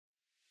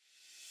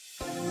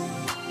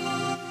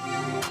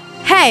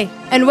Hey,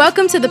 and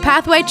welcome to the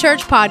Pathway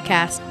Church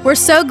podcast. We're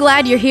so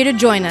glad you're here to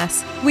join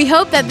us. We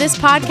hope that this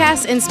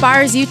podcast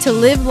inspires you to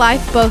live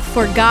life both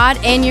for God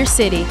and your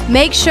city.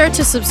 Make sure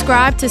to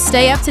subscribe to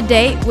stay up to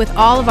date with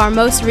all of our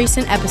most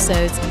recent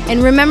episodes.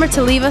 And remember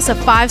to leave us a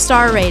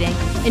 5-star rating.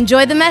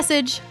 Enjoy the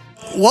message.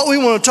 What we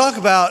want to talk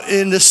about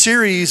in this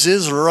series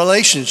is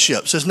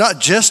relationships. It's not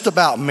just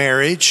about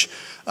marriage.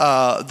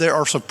 There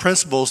are some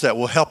principles that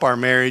will help our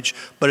marriage,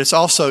 but it's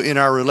also in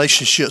our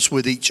relationships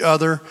with each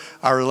other,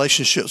 our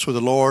relationships with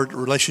the Lord,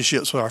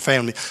 relationships with our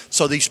family.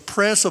 So these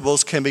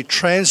principles can be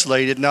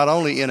translated not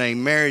only in a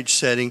marriage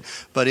setting,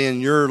 but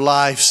in your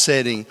life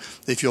setting,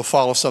 if you'll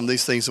follow some of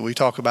these things that we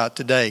talk about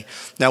today.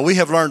 Now, we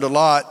have learned a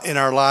lot in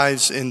our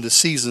lives, in the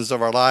seasons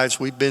of our lives.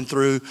 We've been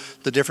through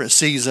the different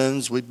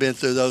seasons. We've been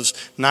through those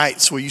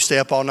nights where you stay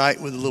up all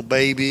night with a little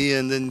baby,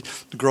 and then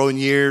the growing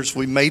years.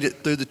 We made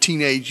it through the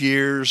teenage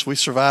years. We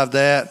survived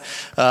that,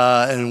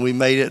 and we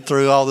made it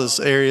through all those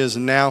areas,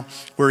 and now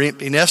we're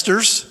empty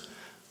nesters.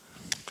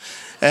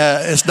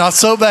 It's not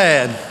so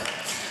bad.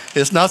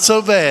 It's not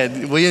so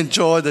bad. We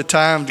enjoy the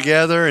time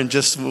together, and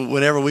just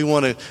whenever we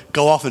want to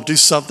go off and do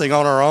something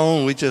on our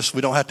own, we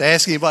don't have to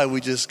ask anybody.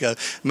 We just go.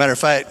 Matter of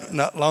fact,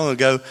 not long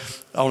ago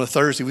on a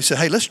Thursday, we said,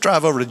 hey, let's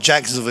drive over to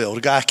Jacksonville,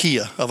 to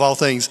IKEA, of all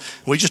things.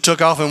 We just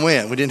took off and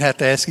went. We didn't have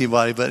to ask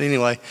anybody. But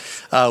anyway,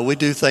 we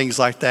do things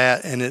like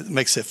that, and it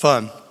makes it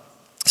fun.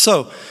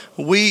 So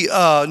we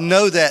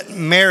know that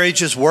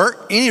marriage is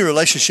work. Any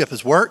relationship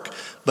is work,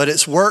 but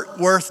it's work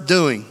worth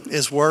doing.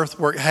 It's worth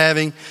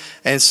having.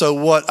 And so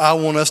what I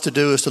want us to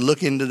do is to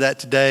look into that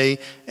today.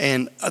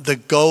 And the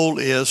goal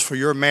is for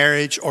your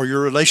marriage or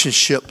your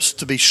relationships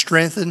to be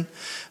strengthened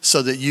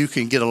so that you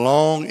can get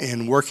along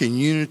and work in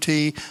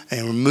unity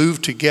and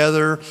move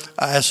together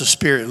as the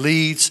Spirit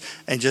leads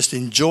and just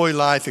enjoy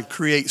life and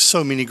create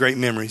so many great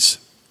memories.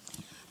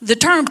 The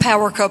term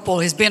power couple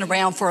has been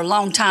around for a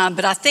long time,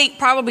 but I think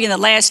probably in the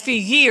last few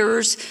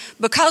years,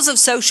 because of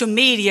social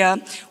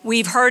media,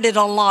 we've heard it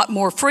a lot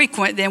more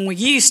frequent than we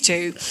used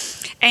to.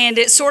 And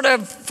it's sort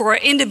of for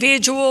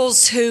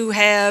individuals who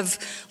have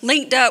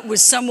linked up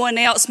with someone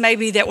else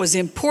maybe that was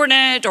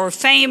important or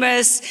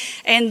famous,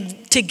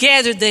 and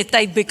together that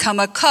they've become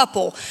a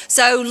couple.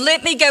 So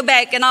let me go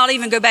back, and I'll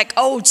even go back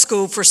old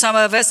school for some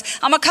of us.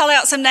 I'm going to call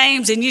out some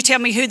names, and you tell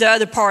me who the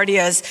other party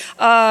is.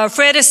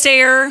 Fred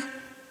Astaire.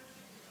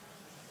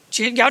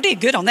 Y'all did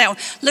good on that one.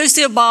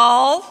 Lucille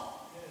Ball.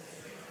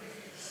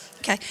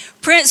 Okay.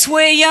 Prince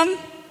William.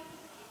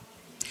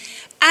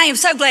 I am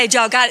so glad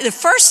y'all got it.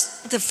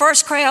 The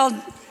first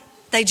crowd,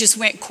 they just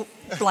went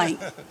blank.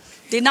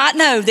 Did not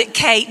know that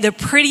Kate, the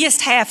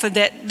prettiest half of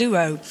that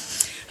duo.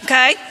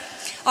 Okay.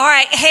 All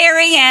right.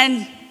 Harry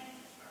and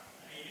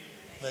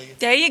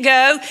there you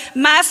go.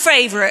 My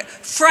favorite,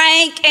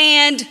 Frank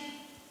and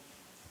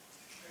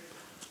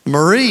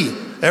Marie.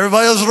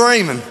 Everybody else is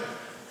Raymond.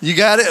 You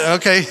got it?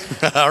 Okay.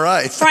 All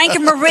right. Frank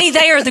and Marie,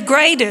 they are the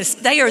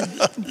greatest. They are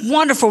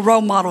wonderful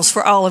role models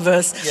for all of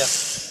us.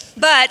 Yes.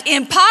 But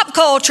in pop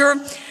culture,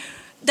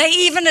 they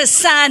even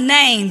assign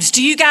names.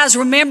 Do you guys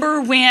remember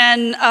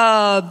when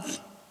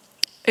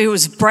it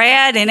was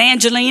Brad and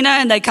Angelina,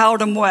 and they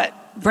called them what?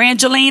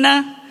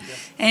 Brangelina?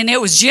 And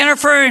it was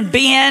Jennifer and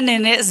Ben,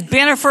 and it's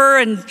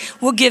Benifer, and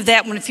we'll give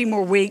that one a few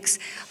more weeks.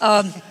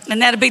 And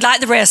that'll be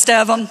like the rest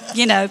of them,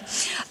 you know.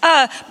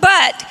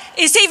 But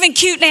it's even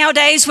cute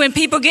nowadays when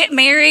people get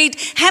married.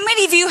 How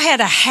many of you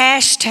had a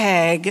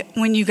hashtag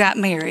when you got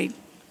married?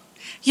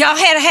 Y'all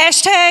had a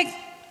hashtag?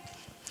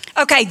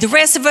 Okay, the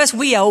rest of us,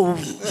 we old,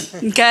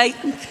 okay?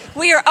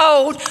 We are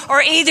old,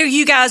 or either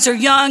you guys are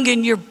young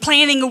and you're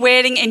planning a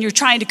wedding and you're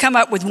trying to come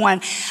up with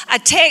one. I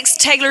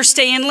text Taylor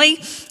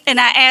Stanley and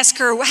I asked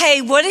her,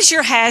 hey, what is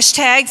your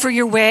hashtag for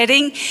your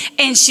wedding?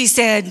 And she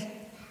said,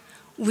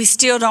 we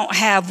still don't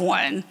have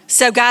one.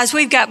 So guys,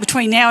 we've got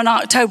between now and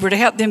October to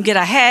help them get a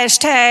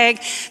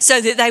hashtag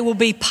so that they will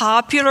be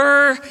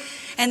popular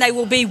and they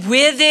will be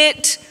with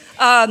it.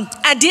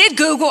 I did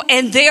Google,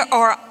 and there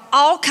are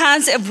all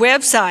kinds of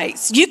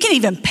websites. You can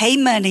even pay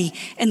money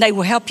and they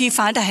will help you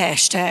find a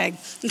hashtag,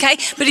 okay?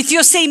 But if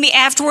you'll see me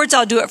afterwards,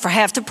 I'll do it for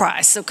half the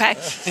price, okay?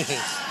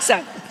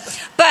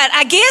 But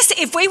I guess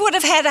if we would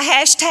have had a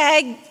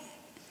hashtag,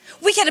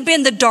 we could have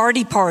been the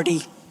Daugherty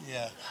party.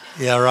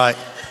 Yeah, right.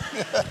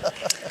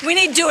 We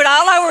need to do it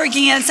all over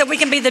again so we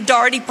can be the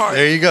Daugherty party.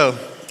 There you go.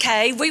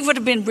 Okay, we would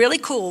have been really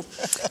cool,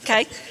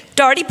 okay?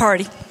 Daugherty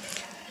party.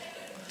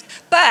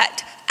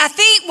 But I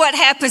think what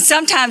happens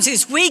sometimes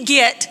is we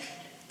get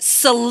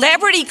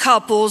celebrity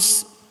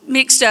couples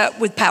mixed up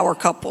with power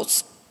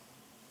couples.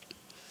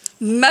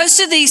 Most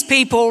of these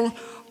people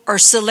are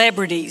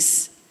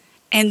celebrities,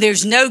 and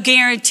there's no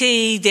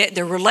guarantee that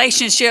the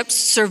relationships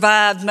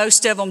survive.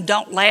 Most of them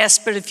don't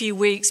last but a few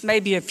weeks,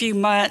 maybe a few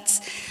months.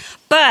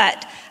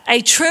 But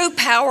a true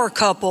power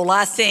couple,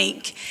 I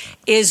think,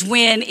 is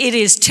when it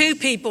is two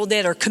people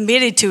that are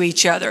committed to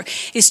each other.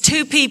 It's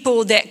two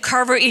people that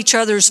cover each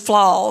other's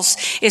flaws.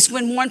 It's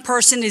when one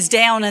person is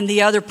down and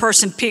the other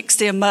person picks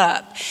them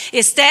up.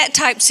 It's that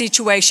type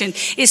situation.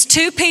 It's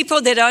two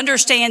people that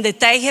understand that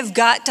they have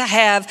got to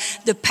have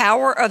the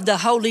power of the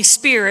Holy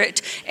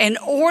Spirit in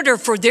order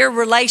for their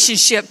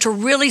relationship to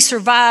really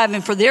survive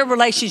and for their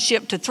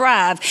relationship to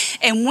thrive.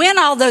 And when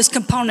all those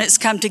components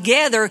come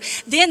together,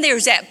 then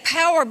there's that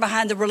power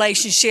behind the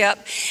relationship.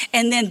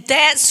 And then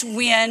that's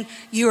when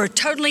you are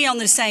totally on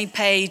the same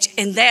page,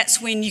 and that's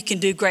when you can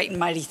do great and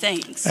mighty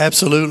things.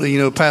 Absolutely. You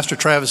know, Pastor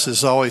Travis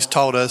has always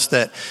taught us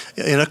that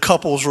in a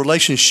couple's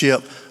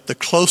relationship, the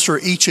closer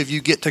each of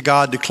you get to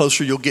God, the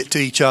closer you'll get to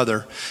each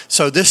other.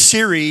 So this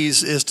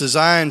series is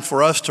designed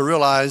for us to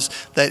realize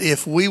that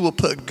if we will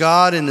put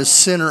God in the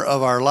center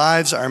of our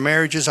lives, our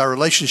marriages, our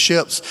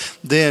relationships,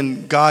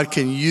 then God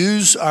can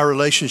use our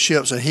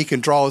relationships and He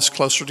can draw us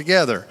closer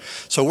together.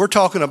 So we're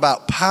talking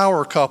about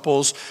power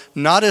couples,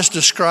 not as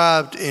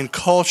described in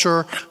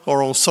culture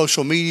or on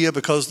social media,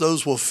 because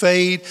those will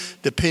fade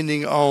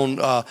depending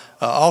on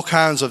all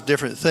kinds of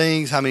different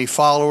things, how many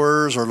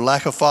followers or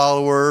lack of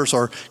followers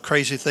or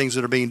crazy things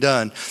that are being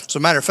done. So,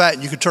 matter of fact,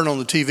 you could turn on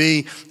the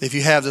TV if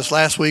you have this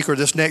last week or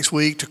this next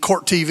week to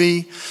Court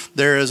TV.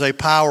 There is a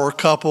power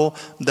couple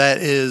that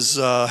is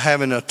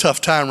having a tough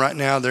time right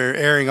now. They're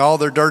airing all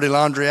their dirty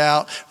laundry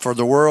out for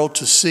the world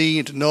to see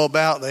and to know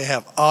about. They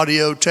have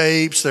audio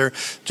tapes. They're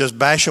just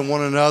bashing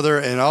one another.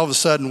 And all of a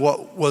sudden,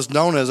 what was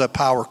known as a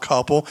power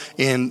couple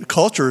in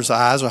culture's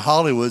eyes or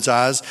Hollywood's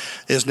eyes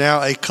is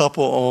now a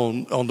couple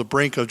on the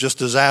brink of just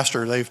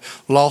disaster.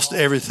 They've lost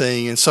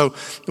everything. And so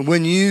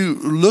when you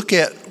look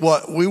at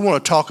what we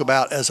want to talk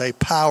about as a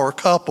power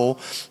couple,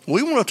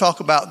 we want to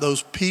talk about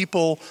those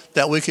people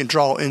that we can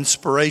draw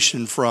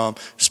inspiration from,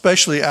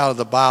 especially out of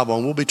the Bible.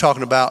 And we'll be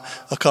talking about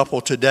a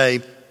couple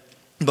today.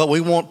 But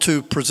we want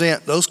to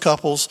present those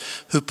couples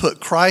who put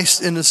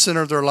Christ in the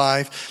center of their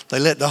life. They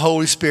let the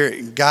Holy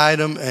Spirit guide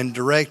them and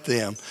direct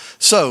them.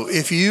 So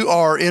if you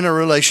are in a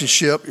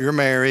relationship, you're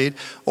married,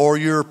 or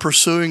you're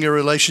pursuing a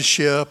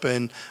relationship,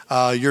 and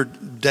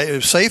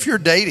say if you're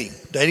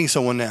dating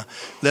someone now,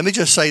 let me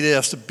just say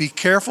this: be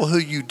careful who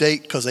you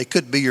date, because they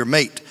could be your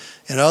mate.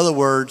 In other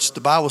words, the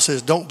Bible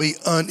says don't be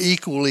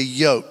unequally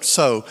yoked.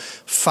 So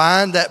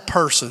find that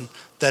person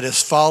that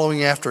is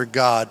following after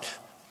God.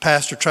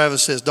 Pastor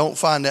Travis says, don't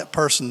find that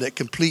person that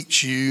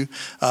completes you.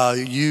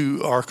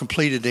 You are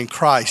completed in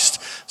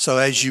Christ. So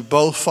as you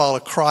both follow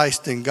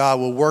Christ, then God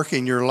will work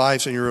in your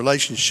lives and your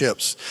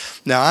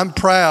relationships. Now, I'm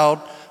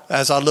proud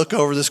as I look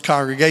over this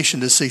congregation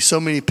to see so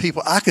many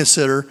people I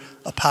consider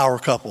a power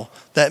couple.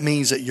 That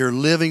means that you're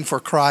living for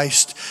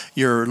Christ,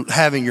 you're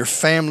having your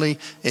family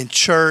in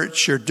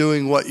church, you're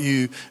doing what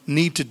you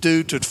need to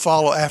do to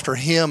follow after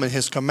Him and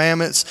His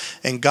commandments,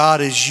 and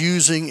God is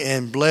using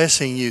and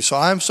blessing you. So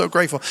I'm so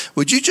grateful.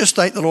 Would you just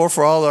thank the Lord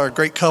for all our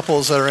great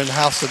couples that are in the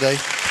house today?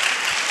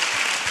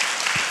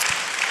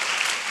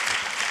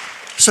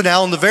 So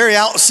now, on the very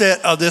outset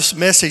of this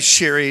message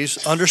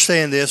series,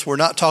 understand this: we're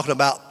not talking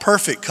about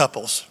perfect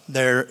couples.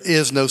 There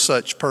is no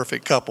such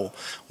perfect couple.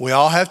 We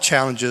all have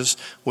challenges.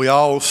 We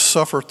all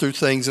suffer through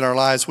things in our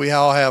lives. We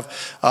all have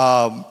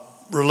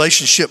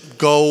relationship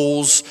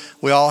goals.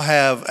 We all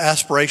have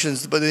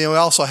aspirations, but then we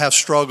also have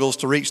struggles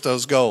to reach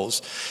those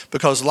goals.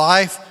 Because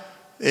life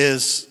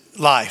is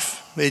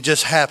life. It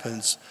just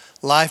happens.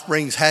 Life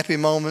brings happy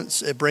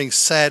moments, it brings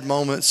sad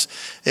moments,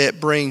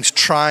 it brings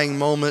trying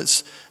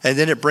moments, and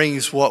then it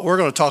brings what we're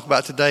going to talk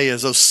about today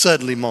is those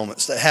suddenly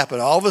moments that happen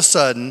all of a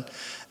sudden,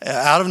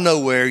 out of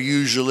nowhere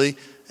usually,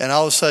 and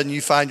all of a sudden you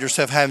find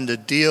yourself having to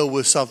deal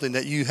with something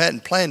that you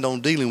hadn't planned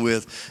on dealing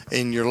with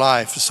in your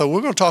life. So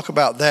we're going to talk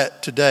about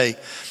that today.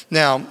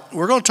 Now,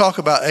 we're going to talk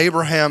about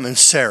Abraham and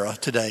Sarah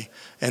today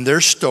and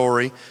their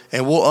story,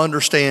 and we'll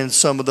understand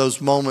some of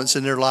those moments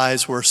in their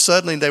lives where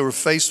suddenly they were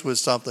faced with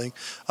something,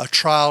 a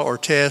trial or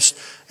test,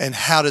 and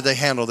how did they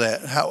handle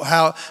that?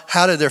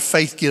 How did their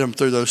faith get them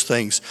through those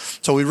things?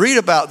 So we read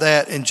about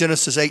that in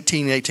Genesis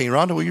 18:18.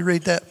 Rhonda, will you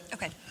read that?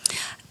 Okay.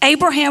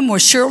 Abraham will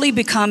surely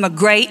become a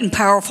great and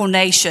powerful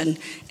nation,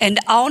 and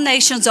all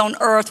nations on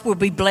earth will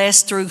be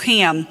blessed through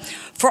him.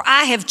 For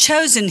I have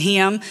chosen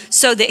him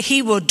so that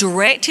he will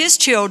direct his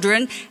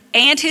children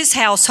and his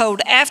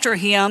household after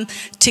him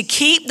to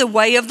keep the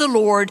way of the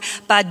Lord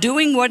by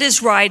doing what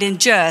is right and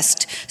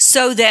just,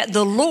 so that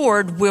the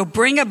Lord will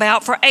bring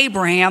about for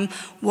Abraham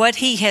what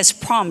he has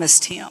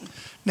promised him.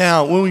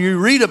 Now, when you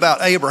read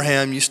about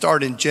Abraham, you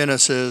start in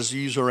Genesis,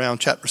 usually around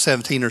chapter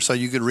 17 or so,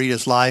 you could read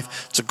his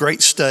life. It's a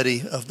great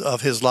study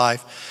of his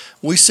life.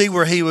 We see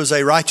where he was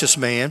a righteous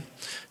man.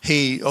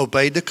 He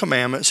obeyed the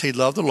commandments. He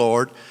loved the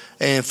Lord.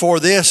 And for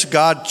this,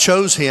 God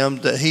chose him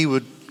that he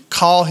would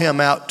call him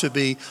out to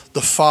be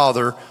the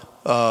father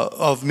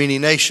of many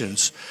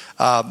nations.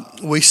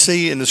 We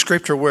see in the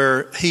scripture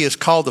where he is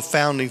called the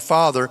founding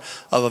father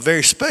of a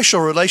very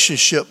special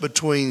relationship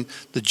between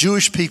the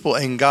Jewish people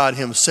and God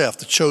himself,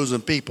 the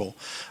chosen people.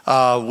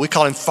 We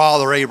call him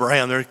Father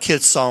Abraham. There are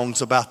kids'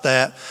 songs about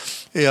that.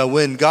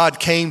 When God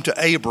came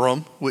to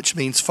Abram, which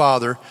means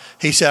father,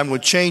 he said, I'm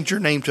going to change your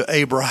name to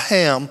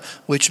Abraham,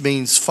 which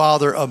means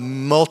father of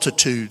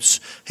multitudes.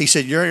 He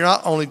said, you're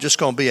not only just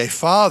going to be a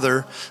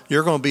father,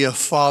 you're going to be a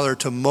father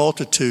to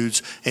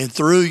multitudes. And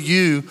through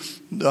you,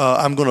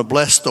 I'm going to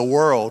bless the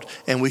world.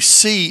 And we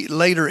see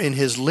later in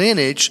his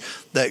lineage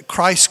that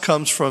Christ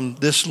comes from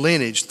this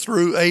lineage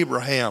through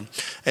Abraham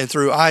and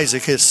through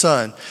Isaac, his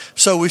son.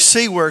 So we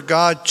see where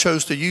God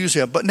chose to use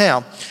him. But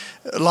now,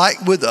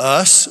 like with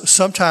us,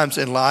 sometimes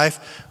in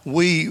life,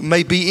 we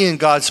may be in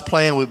God's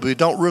plan, we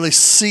don't really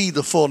see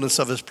the fullness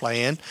of his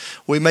plan.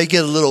 We may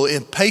get a little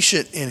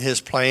impatient in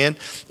his plan,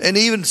 and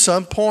even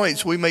some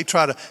points we may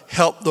try to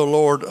help the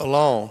Lord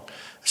along.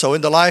 So in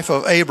the life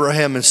of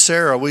Abraham and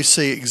Sarah, we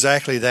see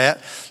exactly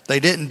that. They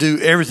didn't do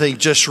everything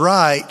just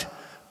right,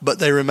 but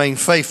they remained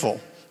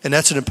faithful, and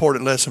that's an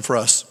important lesson for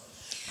us.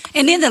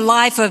 And in the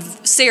life of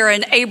Sarah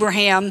and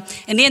Abraham,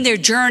 and in their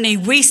journey,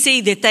 we see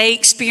that they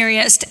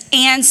experienced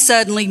and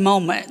suddenly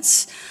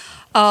moments.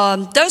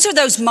 Those are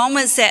those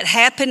moments that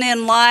happen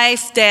in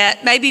life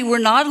that maybe we're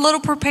not a little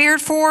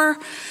prepared for.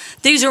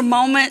 These are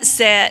moments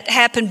that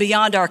happen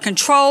beyond our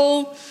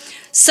control.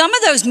 Some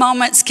of those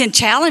moments can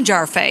challenge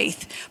our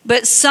faith,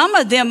 but some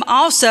of them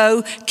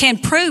also can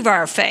prove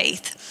our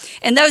faith.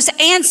 And those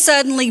and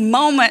suddenly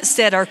moments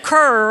that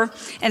occur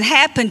and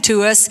happen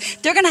to us,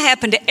 they're going to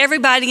happen to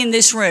everybody in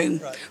this room.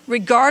 Right.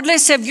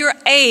 Regardless of your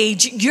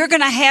age, you're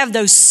going to have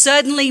those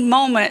suddenly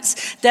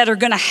moments that are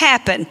going to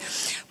happen.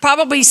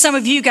 Probably some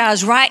of you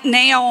guys right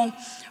now,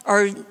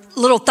 or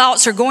little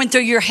thoughts are going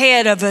through your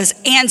head of an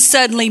and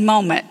suddenly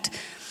moment.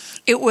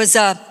 It was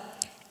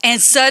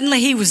and suddenly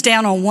he was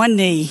down on one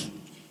knee.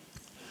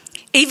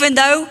 Even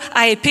though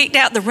I had picked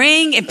out the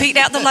ring and picked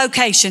out the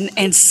location,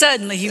 and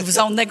suddenly he was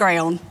on the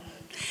ground.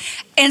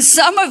 And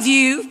some of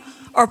you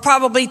are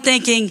probably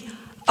thinking,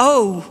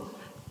 oh,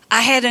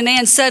 I had an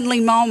and suddenly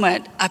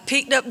moment. I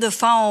picked up the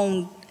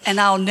phone and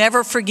I'll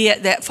never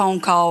forget that phone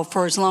call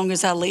for as long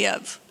as I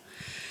live.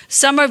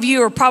 Some of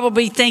you are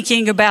probably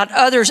thinking about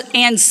others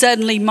and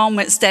suddenly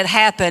moments that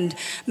happened.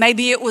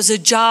 Maybe it was a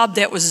job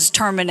that was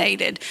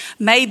terminated.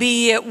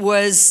 Maybe it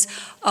was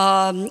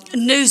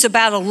news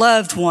about a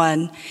loved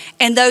one.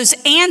 And those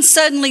and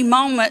suddenly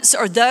moments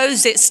are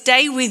those that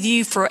stay with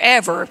you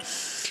forever.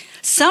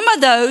 Some of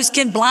those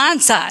can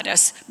blindside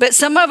us, but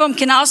some of them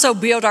can also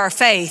build our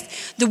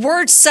faith. The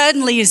word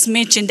suddenly is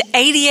mentioned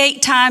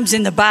 88 times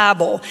in the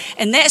Bible,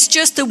 and that's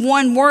just the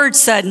one word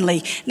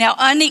suddenly. Now,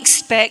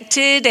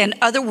 unexpected and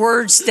other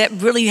words that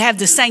really have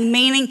the same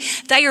meaning,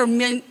 they are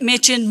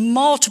mentioned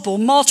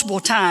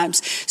multiple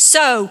times.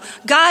 So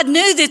God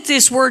knew that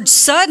this word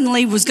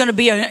suddenly was going to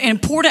be an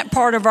important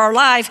part of our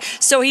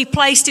life, so he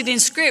placed it in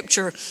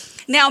Scripture.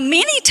 Now,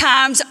 many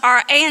times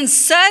our and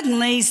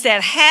suddenlies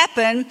that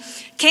happen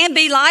can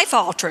be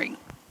life-altering.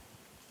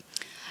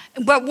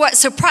 But what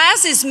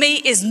surprises me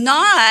is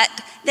not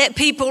that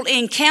people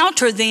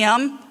encounter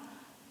them,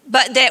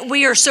 but that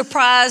we are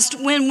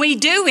surprised when we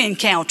do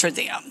encounter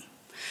them.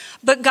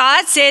 But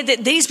God said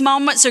that these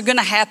moments are going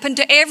to happen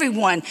to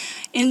everyone.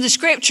 In the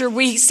scripture,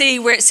 we see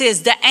where it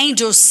says the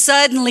angel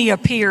suddenly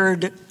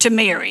appeared to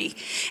Mary.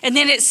 And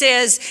then it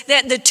says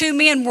that the two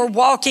men were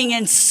walking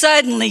and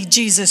suddenly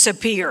Jesus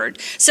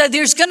appeared. So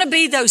there's going to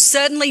be those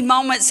suddenly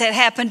moments that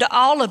happen to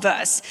all of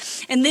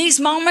us. And these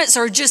moments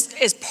are just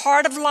as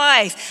part of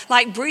life,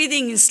 like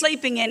breathing and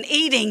sleeping and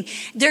eating.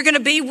 They're going to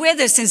be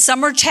with us, and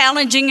some are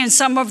challenging and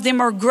some of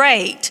them are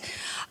great.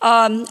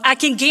 I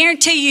can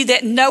guarantee you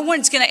that no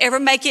one's going to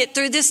ever make it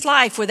through this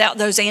life without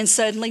those and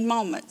suddenly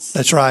moments.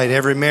 That's right.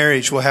 Every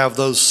marriage will have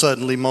those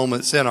suddenly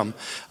moments in them.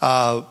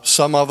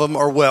 Some of them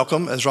are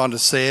welcome. As Rhonda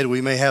said, we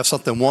may have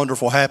something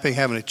wonderful happening,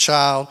 having a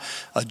child,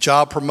 a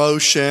job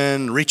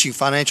promotion, reaching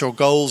financial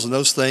goals and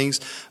those things.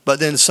 But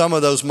then some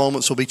of those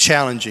moments will be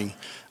challenging.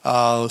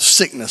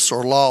 Sickness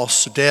or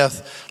loss,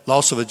 death,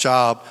 loss of a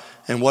job.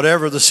 And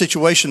whatever the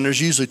situation,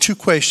 there's usually two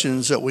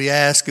questions that we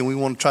ask and we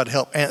want to try to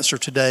help answer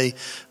today.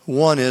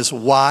 One is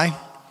why?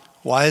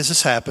 Why has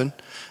this happened?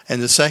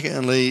 And the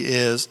secondly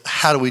is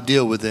how do we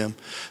deal with them?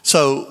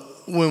 So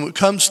when it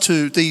comes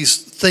to these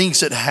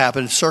things that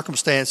happen,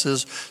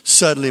 circumstances,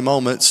 suddenly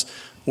moments,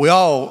 we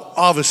all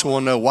obviously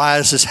want to know, why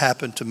has this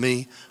happened to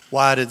me?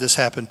 Why did this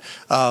happen?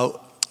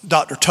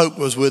 Dr. Toke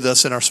was with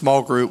us in our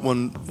small group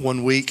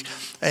one week,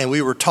 and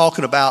we were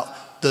talking about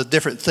the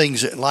different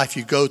things in life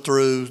you go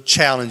through,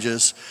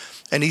 challenges.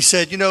 And he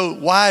said,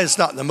 why is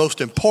not the most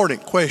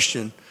important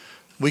question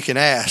we can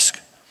ask.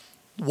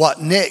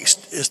 What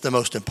next is the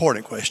most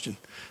important question,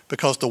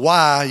 because the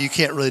why you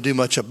can't really do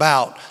much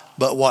about,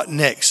 but what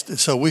next? And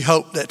so we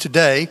hope that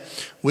today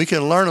we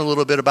can learn a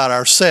little bit about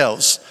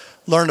ourselves,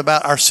 learn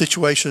about our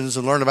situations,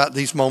 and learn about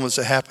these moments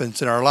that happen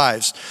in our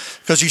lives.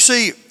 Because you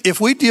see, if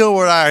we deal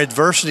with our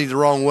adversity the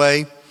wrong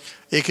way,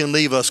 it can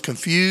leave us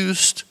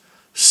confused,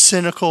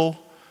 cynical,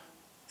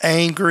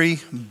 angry,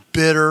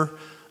 bitter,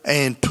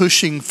 and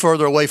pushing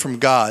further away from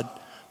God.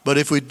 But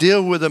if we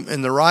deal with them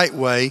in the right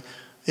way,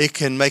 it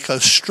can make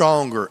us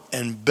stronger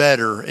and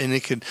better, and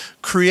it can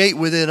create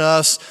within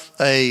us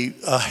a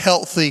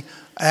healthy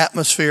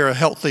atmosphere, a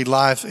healthy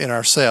life in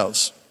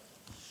ourselves.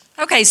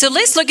 Okay, so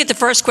let's look at the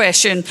first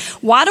question.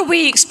 Why do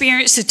we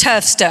experience the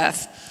tough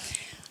stuff?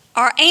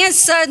 Our and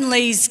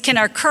suddenlies can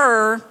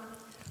occur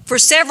for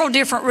several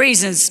different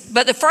reasons,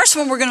 but the first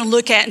one we're going to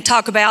look at and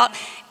talk about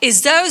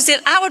is those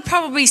that I would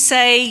probably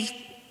say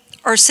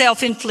are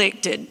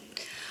self-inflicted.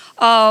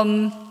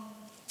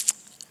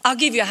 I'll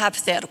give you a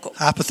hypothetical.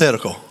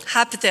 Hypothetical.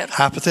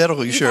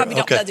 You sure? Probably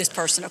don't know this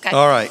person, okay?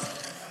 All right.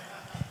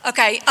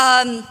 Okay,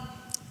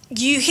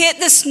 you hit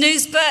the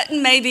snooze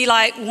button maybe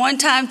like one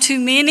time too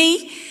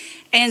many,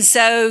 and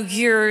so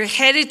you're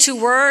headed to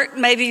work,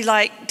 maybe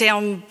like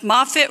down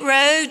Moffett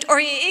Road, or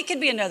it could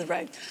be another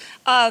road.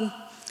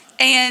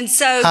 And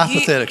so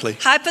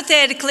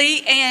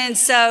hypothetically, and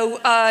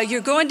so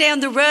you're going down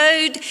the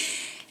road,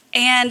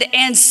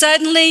 and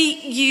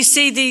suddenly you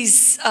see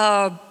these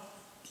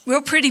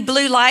real pretty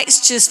blue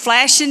lights just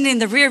flashing in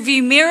the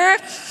rearview mirror,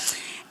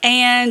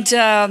 and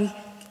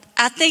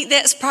I think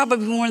that's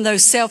probably one of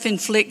those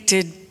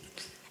self-inflicted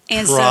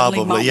and suddenly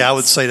moments. Probably, yeah, I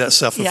would say that's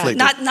self-inflicted.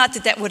 Yeah, not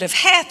that would have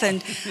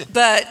happened,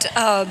 but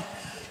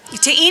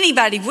to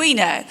anybody we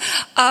know.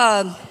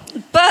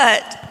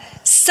 But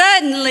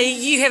suddenly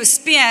you have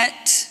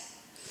spent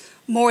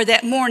more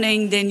that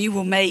morning than you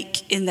will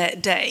make in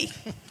that day.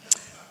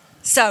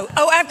 So,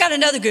 I've got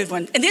another good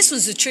one. And this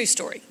was a true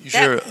story.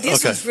 Sure?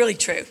 This one's really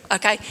true,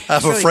 okay?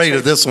 I'm afraid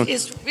of this one.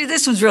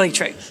 This one's really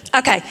true.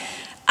 Okay,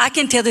 I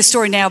can tell this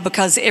story now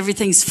because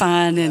everything's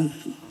fine and,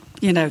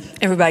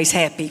 everybody's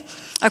happy.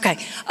 Okay,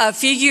 a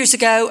few years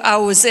ago, I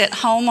was at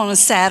home on a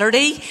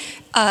Saturday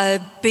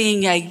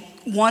being a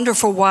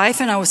wonderful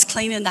wife, and I was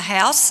cleaning the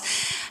house.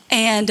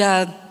 And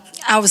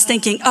I was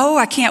thinking,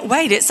 I can't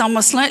wait. It's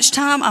almost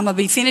lunchtime. I'm going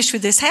to be finished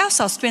with this house.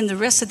 I'll spend the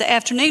rest of the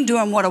afternoon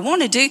doing what I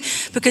want to do,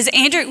 because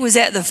Andric was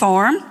at the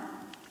farm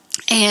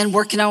and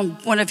working on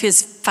one of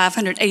his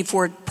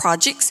 584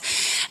 projects.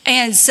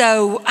 And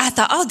so I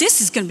thought,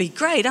 this is going to be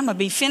great. I'm going to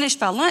be finished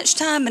by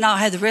lunchtime, and I'll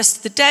have the rest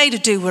of the day to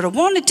do what I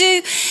want to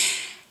do.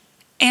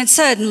 And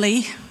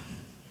suddenly,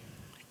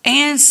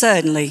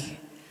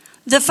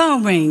 the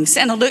phone rings,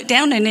 and I look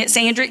down, and it's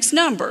Andric's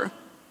number.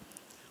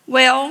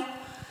 Well,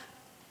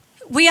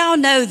 we all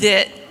know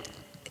that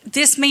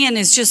this man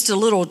is just a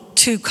little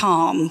too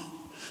calm.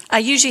 I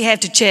usually have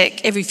to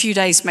check every few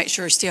days to make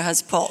sure he still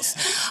has a pulse.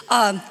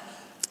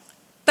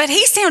 But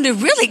he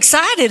sounded really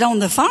excited on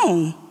the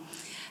phone.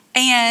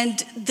 And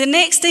the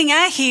next thing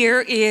I hear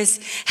is,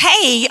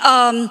 hey,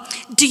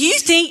 do you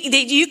think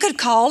that you could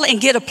call and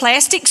get a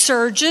plastic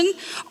surgeon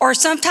or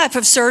some type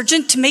of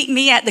surgeon to meet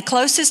me at the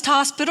closest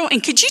hospital?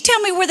 And could you tell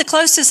me where the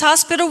closest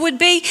hospital would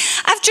be?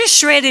 I've just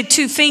shredded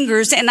 2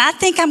 fingers, and I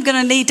think I'm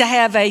going to need to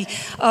have a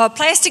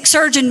plastic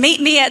surgeon meet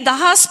me at the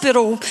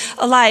hospital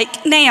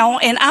like now.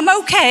 And I'm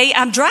okay.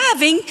 I'm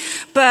driving,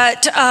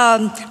 but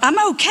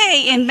I'm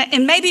okay.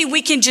 And maybe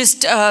we can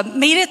just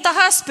meet at the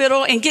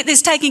hospital and get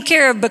this taken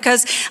care of,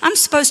 because I'm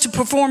supposed to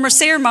perform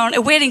a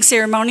wedding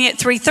ceremony at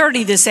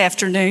 3:30 this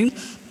afternoon.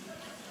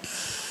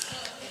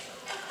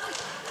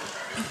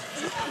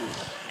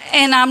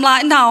 And I'm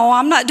like, no,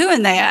 I'm not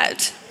doing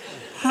that.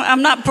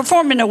 I'm not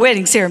performing a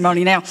wedding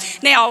ceremony now.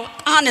 Now,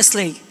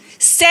 honestly,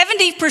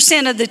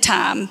 70% of the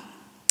time,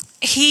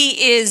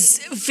 he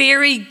is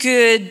very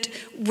good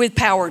with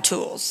power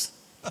tools.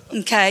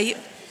 Okay?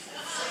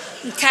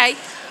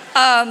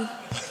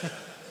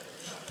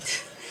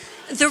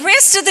 The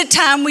rest of the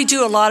time, we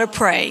do a lot of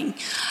praying.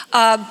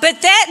 But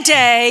that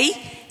day,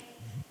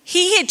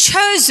 he had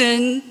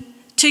chosen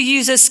to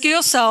use a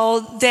skill saw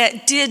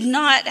that did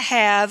not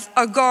have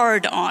a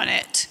guard on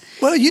it.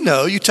 Well,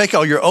 you take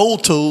all your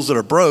old tools that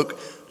are broke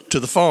to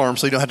the farm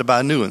so you don't have to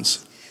buy new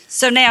ones.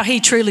 So now he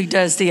truly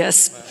does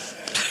this.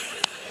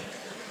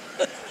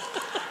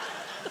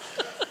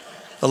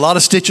 A lot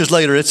of stitches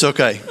later, it's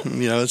okay.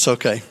 It's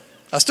okay.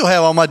 I still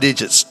have all my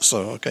digits,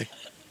 so okay.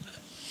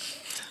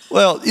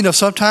 Well,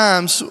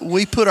 sometimes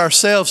we put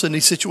ourselves in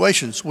these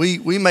situations.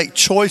 We make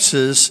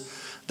choices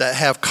that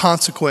have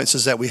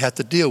consequences that we have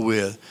to deal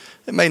with.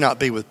 It may not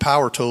be with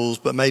power tools,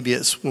 but maybe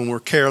it's when we're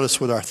careless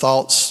with our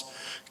thoughts,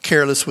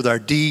 careless with our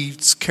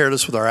deeds,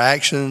 careless with our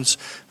actions.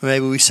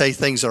 Maybe we say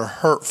things that are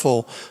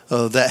hurtful,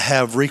 that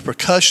have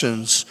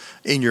repercussions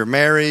in your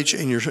marriage,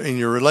 in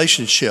your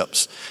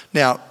relationships.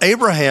 Now,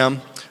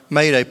 Abraham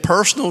made a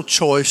personal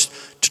choice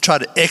to try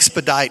to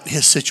expedite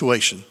his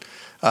situation.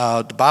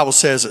 The Bible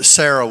says that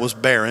Sarah was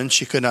barren.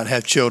 She could not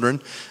have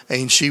children,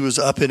 and she was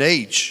up in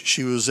age.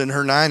 She was in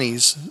her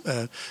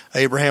 90s.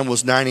 Abraham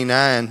was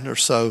 99 or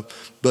so.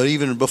 But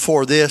even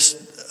before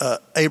this,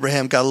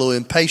 Abraham got a little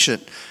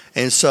impatient,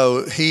 and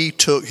so he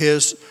took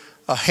his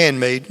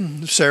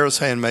handmaiden, Sarah's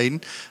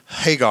handmaiden,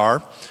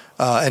 Hagar,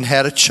 and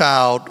had a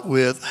child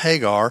with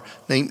Hagar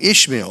named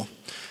Ishmael.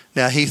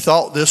 Now, he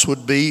thought this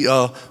would be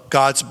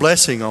God's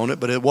blessing on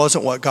it, but it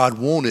wasn't what God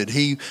wanted.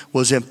 He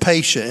was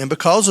impatient. And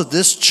because of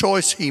this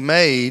choice he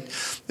made,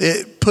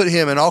 it put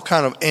him in all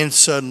kind of and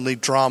suddenly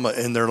drama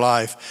in their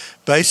life.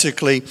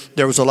 Basically,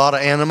 there was a lot of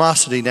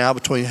animosity now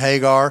between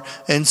Hagar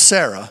and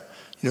Sarah.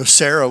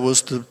 Sarah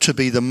was to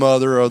be the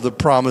mother of the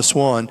promised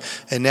one,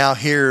 and now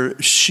here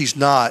she's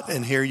not,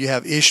 and here you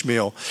have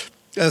Ishmael.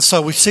 And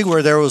so we see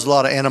where there was a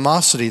lot of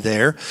animosity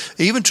there,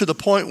 even to the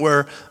point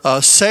where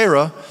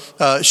Sarah,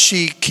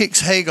 she kicks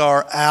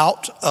Hagar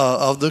out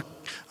of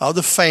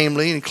the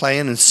family and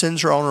clan and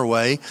sends her on her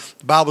way.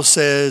 The Bible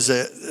says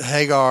that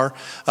Hagar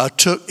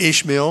took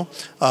Ishmael.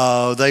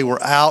 They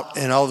were out,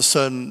 and all of a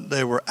sudden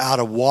they were out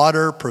of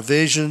water,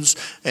 provisions,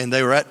 and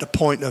they were at the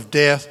point of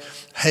death.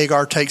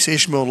 Hagar takes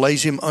Ishmael,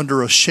 lays him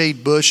under a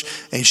shade bush,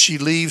 and she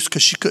leaves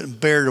because she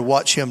couldn't bear to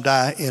watch him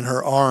die in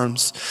her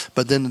arms.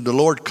 But then the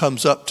Lord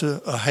comes up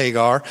to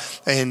Hagar,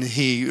 and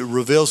he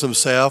reveals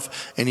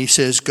himself, and he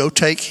says, go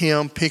take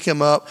him, pick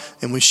him up.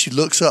 And when she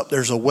looks up,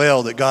 there's a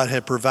well that God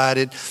had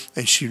provided,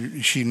 and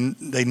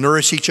they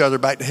nourish each other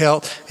back to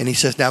health. And he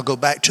says, now go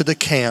back to the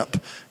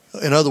camp.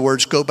 In other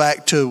words, go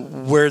back to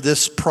where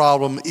this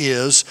problem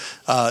is.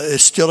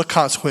 It's still a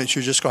consequence.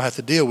 You're just going to have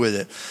to deal with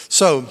it.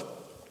 So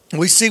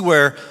we see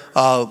where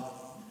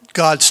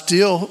God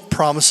still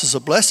promises a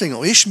blessing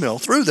on Ishmael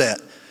through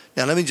that.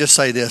 Now, let me just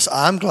say this.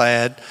 I'm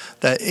glad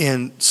that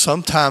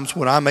sometimes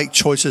when I make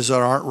choices that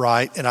aren't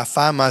right and I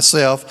find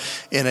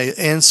myself in an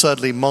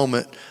unsettling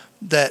moment,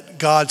 that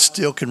God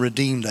still can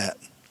redeem that.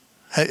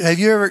 Have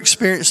you ever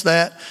experienced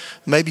that?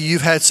 Maybe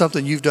you've had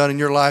something you've done in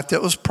your life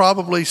that was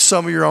probably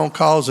some of your own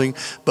causing,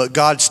 but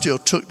God still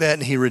took that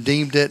and he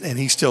redeemed it, and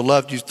he still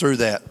loved you through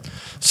that.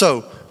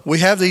 So we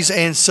have these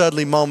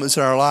unsettling moments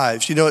in our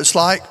lives. It's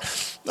like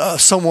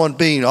someone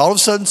being all of a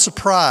sudden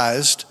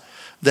surprised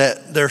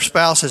that their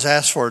spouse has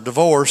asked for a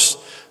divorce,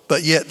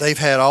 but yet they've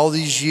had all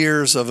these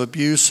years of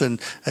abuse and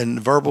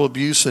verbal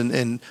abuse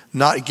and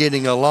not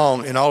getting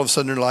along, and all of a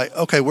sudden they're like,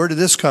 okay, where did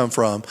this come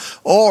from?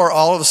 Or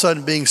all of a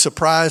sudden being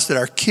surprised that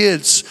our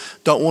kids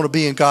don't want to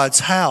be in God's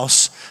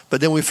house,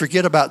 but then we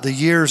forget about the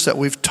years that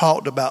we've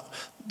talked about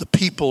the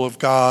people of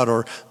God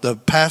or the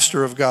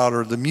pastor of God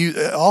or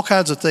all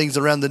kinds of things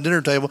around the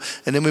dinner table,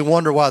 and then we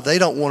wonder why they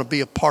don't want to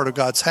be a part of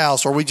God's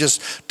house, or we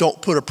just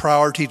don't put a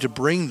priority to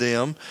bring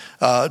them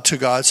to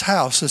God's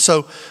house. And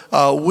so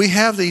we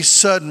have these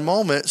sudden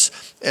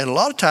moments, and a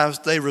lot of times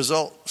they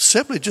result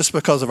simply just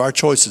because of our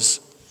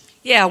choices.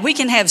 Yeah, we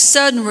can have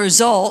sudden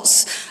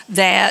results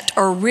that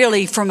are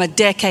really from a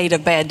decade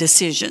of bad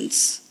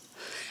decisions.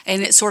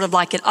 And it's sort of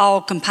like it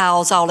all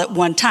compiles all at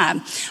one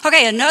time.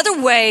 Okay,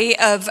 another way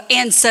of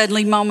and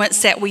suddenly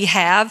moments that we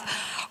have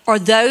are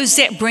those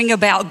that bring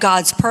about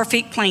God's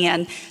perfect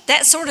plan.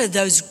 That's sort of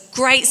those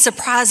great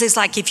surprises,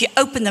 like if you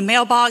open the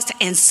mailbox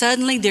and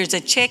suddenly there's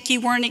a check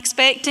you weren't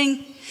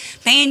expecting.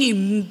 Man,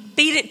 you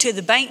beat it to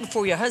the bank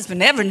before your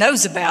husband ever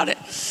knows about it.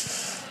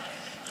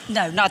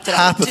 No, not that.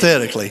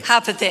 Hypothetically.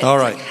 All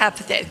right.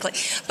 Hypothetically.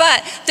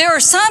 But there are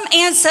some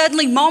and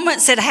suddenly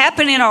moments that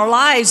happen in our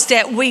lives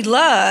that we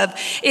love.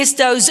 It's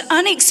those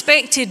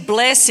unexpected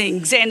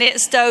blessings, and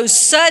it's those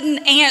sudden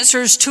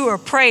answers to a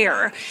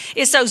prayer.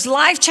 It's those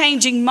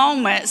life-changing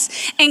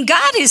moments. And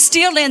God is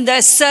still in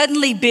the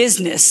suddenly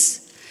business.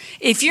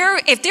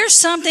 If there's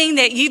something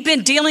that you've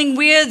been dealing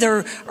with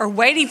or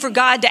waiting for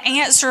God to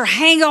answer,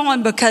 hang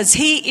on, because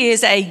he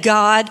is a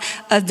God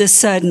of the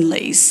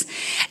suddenlies.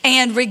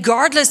 And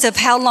regardless of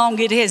how long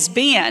it has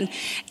been,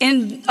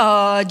 in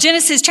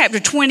Genesis chapter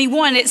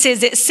 21, it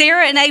says that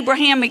Sarah and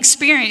Abraham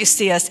experienced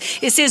this.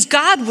 It says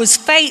God was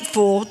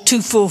faithful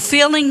to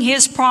fulfilling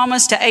his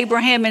promise to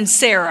Abraham and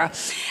Sarah.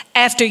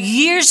 After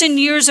years and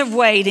years of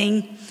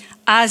waiting,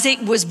 Isaac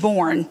was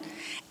born.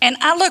 And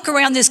I look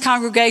around this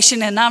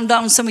congregation, and I've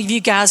known some of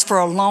you guys for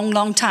a long,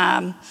 long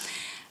time.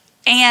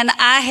 And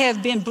I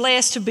have been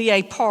blessed to be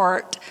a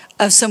part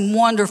of some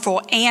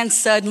wonderful and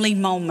suddenly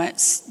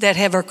moments that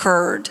have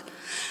occurred.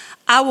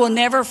 I will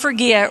never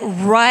forget,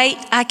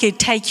 I could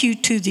take you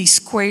to the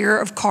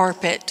square of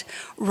carpet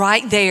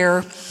right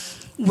there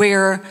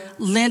where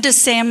Linda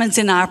Sammons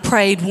and I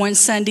prayed one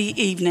Sunday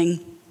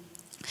evening.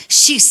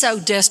 She so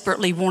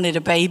desperately wanted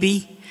a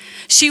baby.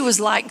 She was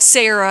like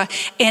Sarah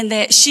in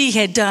that she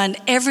had done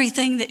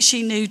everything that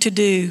she knew to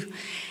do.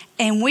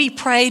 And we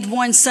prayed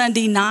one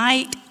Sunday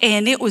night,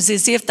 and it was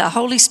as if the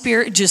Holy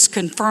Spirit just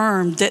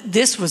confirmed that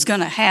this was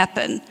going to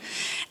happen.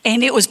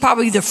 And it was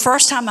probably the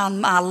first time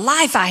in my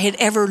life I had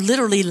ever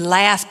literally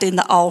laughed in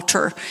the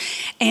altar.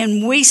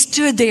 And we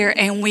stood there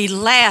and we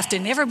laughed,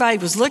 and everybody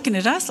was looking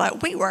at us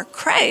like we were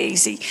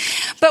crazy.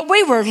 But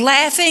we were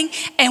laughing,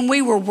 and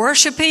we were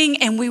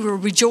worshiping, and we were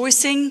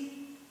rejoicing.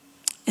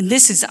 And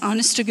this is the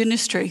honest to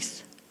goodness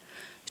truth.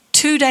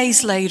 2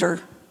 days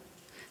later,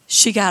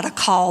 she got a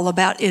call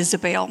about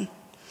Isabel,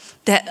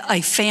 that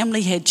a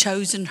family had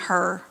chosen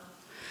her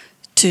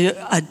to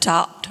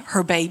adopt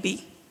her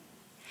baby.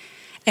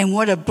 And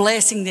what a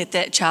blessing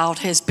that child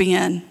has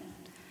been.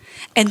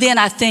 And then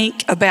I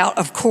think about,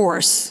 of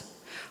course,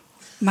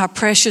 my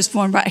precious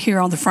one right here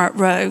on the front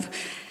row.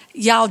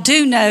 Y'all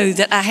do know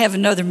that I have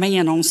another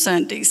man on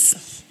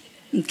Sundays.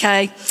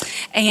 Okay,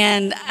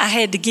 and I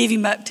had to give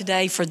him up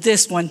today for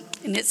this one,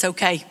 and it's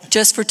okay,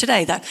 just for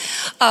today though.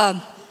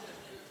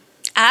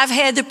 I've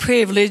had the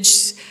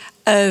privilege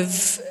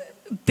of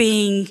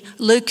being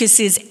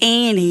Lucas's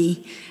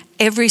Annie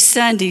every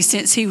Sunday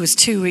since he was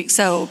 2 weeks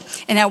old.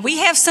 And now we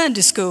have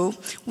Sunday school.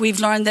 We've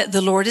learned that the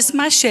Lord is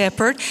my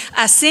shepherd.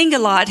 I sing a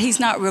lot.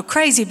 He's not real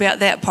crazy about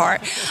that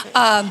part.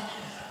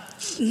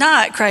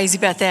 Not crazy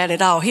about that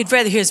at all. He'd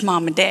rather hear his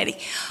mom and daddy.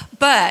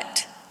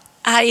 But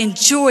I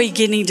enjoy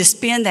getting to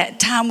spend that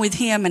time with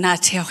him, and I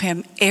tell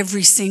him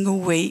every single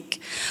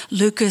week,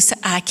 Lucas,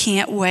 I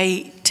can't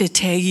wait to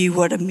tell you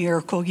what a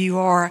miracle you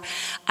are.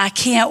 I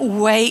can't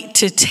wait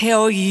to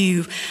tell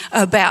you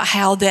about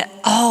how that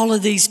all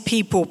of these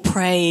people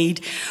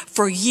prayed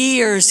for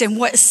years and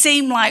what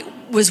seemed like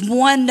was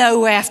one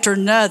no after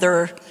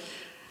another,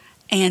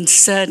 and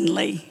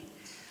suddenly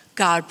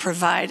God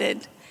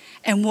provided.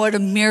 And what a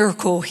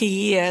miracle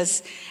he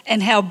is,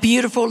 and how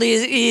beautiful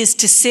it is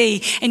to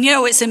see. And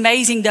it's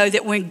amazing though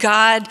that when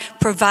God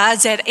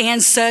provides that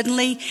and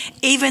suddenly,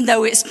 even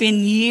though it's been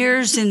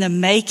years in the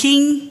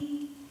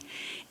making,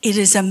 it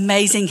is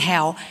amazing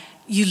how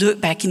you look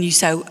back and you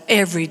say,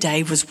 every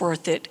day was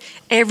worth it.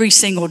 Every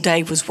single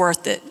day was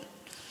worth it.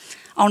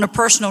 On a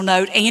personal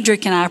note,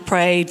 Andric and I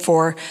prayed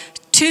for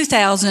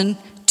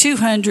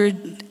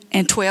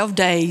 2,212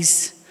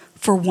 days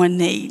for one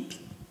need.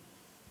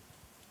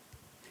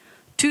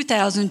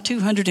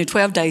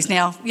 2,212 days.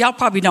 Now, y'all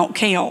probably don't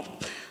count,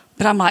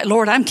 but I'm like,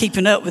 Lord, I'm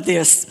keeping up with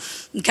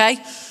this, okay?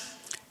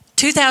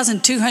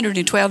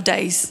 2,212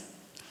 days.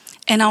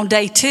 And on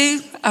day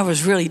 2, I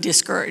was really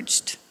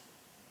discouraged.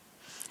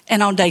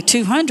 And on day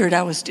 200,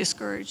 I was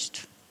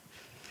discouraged.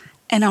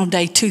 And on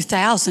day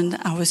 2,000,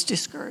 I was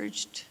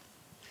discouraged.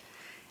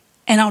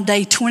 And on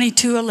day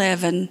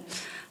 2211,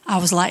 I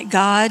was like,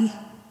 God,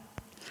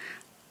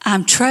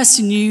 I'm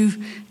trusting you,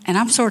 and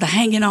I'm sort of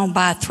hanging on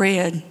by a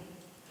thread.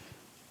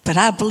 But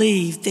I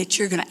believe that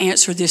you're going to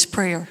answer this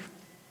prayer.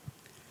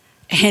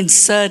 And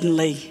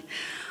suddenly,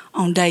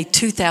 on day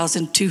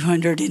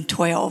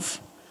 2,212,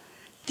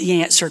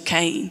 the answer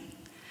came.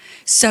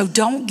 So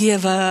don't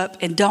give up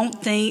and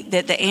don't think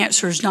that the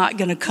answer is not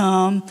going to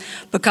come,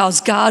 because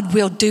God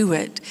will do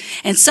it.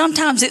 And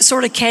sometimes it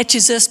sort of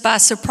catches us by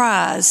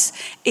surprise,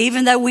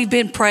 even though we've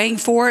been praying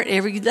for it,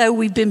 even though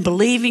we've been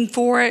believing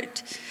for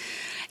it.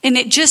 And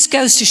it just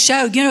goes to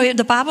show,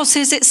 the Bible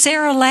says that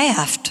Sarah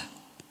laughed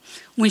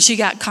when she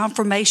got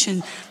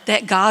confirmation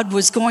that God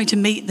was going to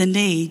meet the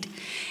need.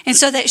 And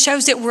so that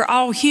shows that we're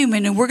all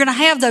human, and we're going to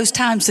have those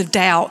times of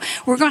doubt.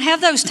 We're going to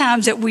have those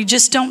times that we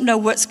just don't know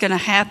what's going to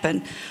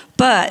happen.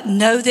 But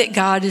know that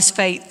God is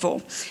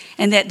faithful,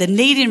 and that the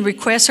need and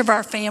request of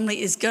our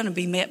family is going to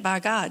be met by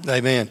God.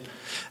 Amen.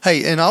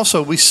 Hey, and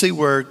also we see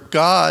where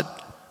God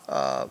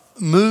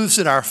moves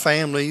in our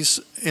families,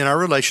 in our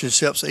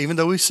relationships. Even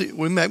though we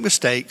make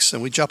mistakes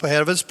and we jump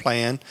ahead of his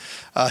plan,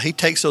 he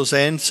takes those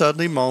and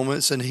suddenly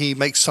moments and he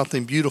makes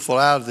something beautiful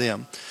out of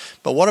them.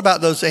 But what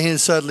about those and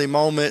suddenly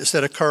moments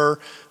that occur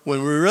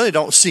when we really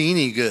don't see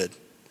any good?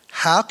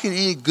 How can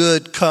any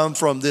good come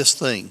from this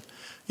thing?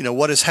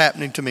 What is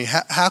happening to me?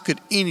 How could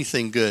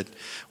anything good?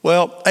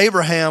 Well,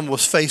 Abraham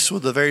was faced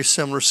with a very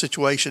similar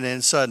situation,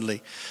 and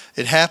suddenly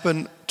it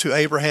happened to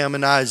Abraham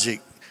and Isaac.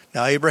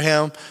 Now,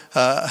 Abraham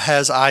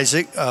has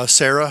Isaac.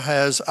 Sarah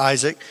has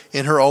Isaac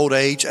in her old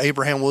age.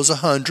 Abraham was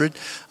 100.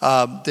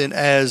 Then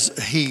as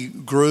he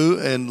grew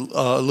and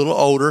a little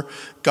older,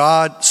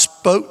 God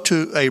spoke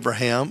to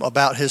Abraham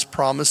about his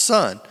promised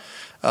son.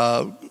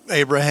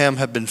 Abraham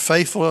had been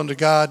faithful unto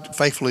God.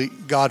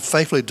 God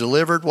faithfully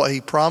delivered what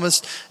he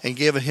promised and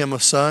given him a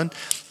son.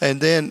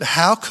 And then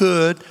how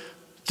could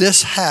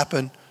this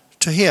happen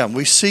to him?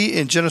 We see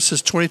in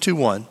Genesis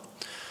 22:1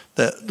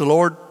 that the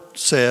Lord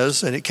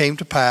says, and it came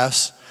to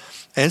pass,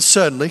 and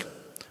suddenly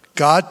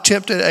God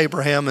tempted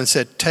Abraham and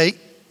said, take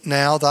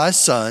now thy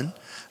son,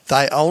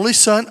 thy only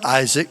son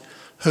Isaac,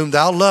 whom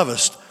thou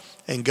lovest,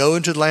 and go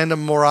into the land of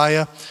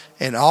Moriah,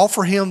 and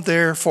offer him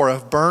there for a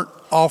burnt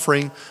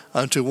offering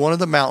unto one of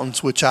the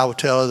mountains which I will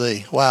tell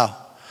thee. Wow.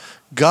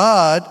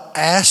 God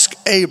asked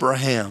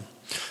Abraham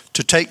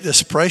to take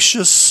this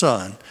precious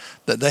son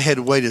that they had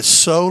waited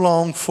so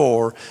long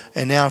for,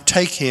 and now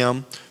take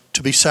him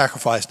to be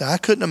sacrificed. Now, I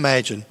couldn't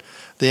imagine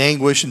the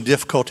anguish and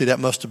difficulty that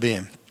must have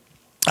been.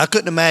 I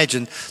couldn't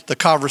imagine the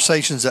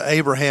conversations that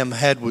Abraham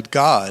had with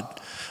God,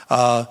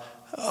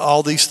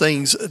 all these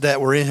things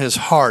that were in his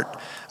heart.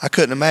 I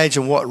couldn't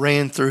imagine what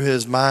ran through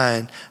his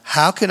mind.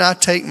 How can I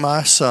take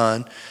my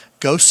son,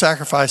 go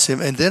sacrifice him,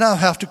 and then I'll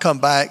have to come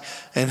back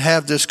and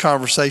have this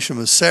conversation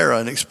with Sarah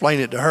and explain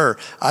it to her?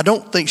 I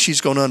don't think she's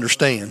going to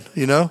understand,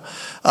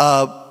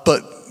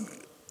 But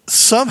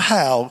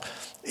somehow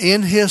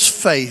in his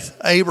faith,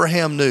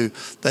 Abraham knew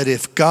that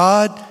if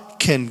God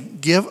can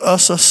give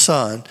us a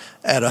son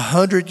at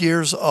 100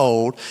 years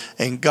old,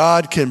 and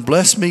God can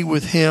bless me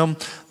with him,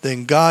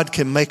 then God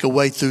can make a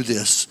way through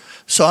this.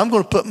 So I'm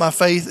going to put my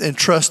faith and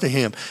trust in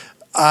him.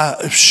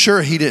 I'm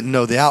sure he didn't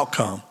know the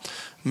outcome.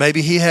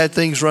 Maybe he had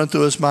things run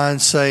through his mind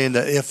saying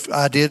that if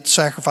I did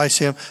sacrifice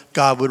him,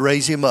 God would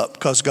raise him up,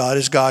 because God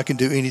is God, can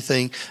do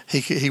anything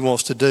he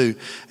wants to do.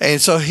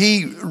 And so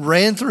he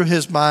ran through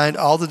his mind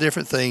all the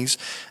different things.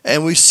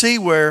 And we see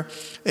where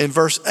in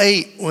verse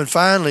 8, when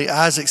finally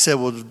Isaac said,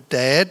 well,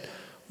 Dad,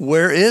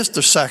 where is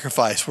the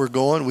sacrifice? We're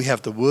going, we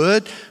have the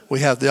wood, we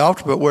have the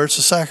altar, but where's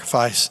the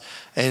sacrifice?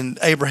 And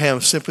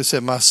Abraham simply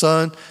said, my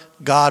son,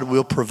 God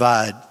will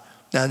provide.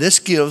 Now this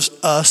gives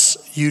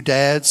us, you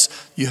dads,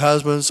 you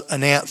husbands,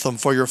 an anthem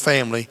for your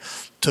family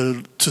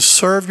to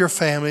serve your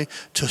family,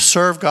 to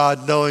serve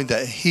God, knowing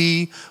that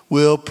He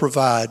will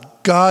provide.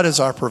 God is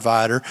our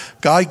provider.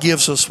 God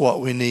gives us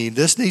what we need.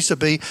 This needs to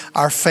be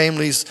our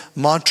family's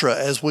mantra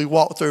as we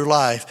walk through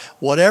life.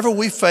 Whatever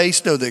we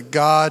face, know that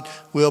God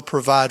will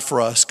provide for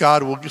us.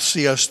 God will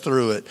see us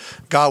through it.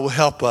 God will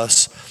help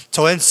us.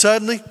 So, and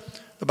suddenly,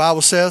 the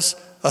Bible says,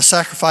 a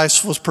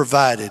sacrifice was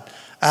provided.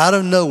 Out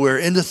of nowhere,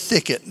 in the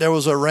thicket, there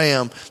was a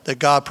ram that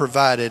God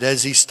provided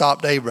as He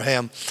stopped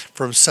Abraham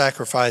from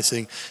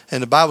sacrificing.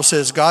 And the Bible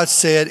says, God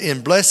said,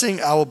 in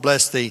blessing I will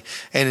bless thee,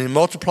 and in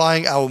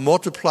multiplying I will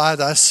multiply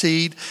thy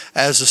seed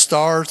as the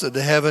stars of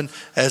the heaven,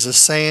 as the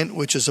sand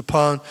which is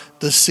upon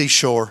the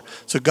seashore.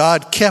 So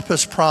God kept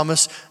His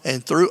promise,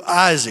 and through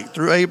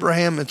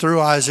Abraham and through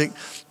Isaac,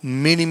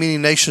 many, many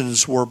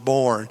nations were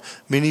born,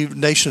 many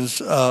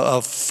nations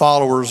of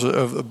followers,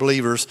 of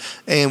believers,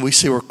 and we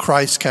see where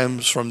Christ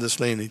comes from this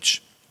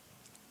lineage.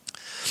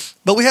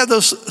 But we have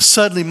those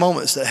suddenly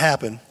moments that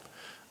happen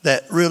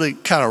that really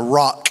kind of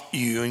rock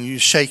you and you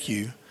shake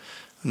you.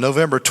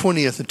 November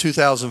 20th of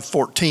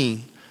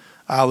 2014,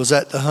 I was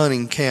at the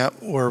hunting camp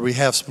where we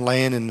have some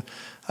land, and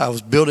I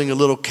was building a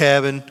little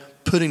cabin,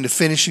 putting the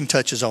finishing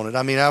touches on it.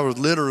 I mean, I was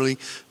literally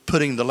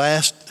putting the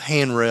last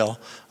handrail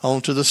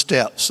onto the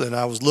steps, and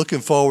I was looking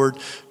forward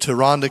to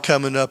Rhonda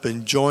coming up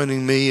and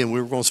joining me, and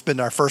we were going to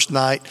spend our first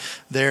night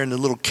there in the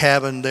little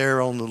cabin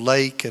there on the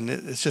lake, and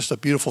it's just a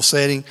beautiful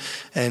setting.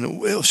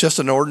 And it was just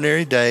an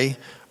ordinary day,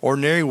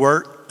 ordinary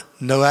work,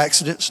 no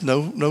accidents,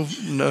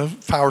 no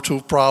power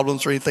tool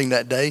problems or anything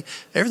that day.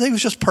 Everything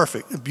was just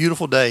perfect, a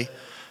beautiful day.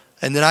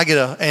 And then I get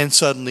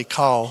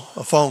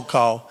a phone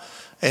call,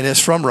 and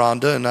it's from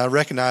Rhonda, and I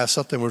recognized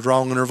something was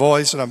wrong in her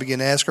voice, and I began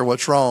to ask her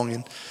what's wrong.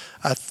 And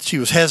she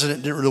was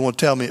hesitant, didn't really want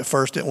to tell me at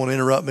first, didn't want to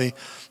interrupt me.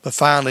 But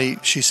finally,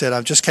 she said, I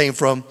just came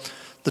from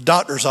the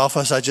doctor's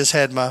office. I just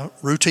had my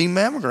routine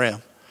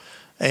mammogram.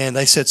 And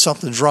they said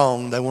something's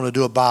wrong. They want to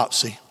do a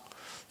biopsy.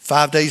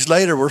 5 days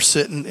later, we're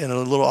sitting in a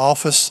little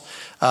office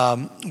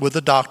with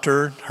the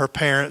doctor. Her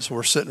parents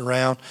were sitting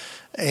around.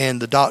 And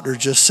the doctor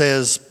just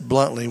says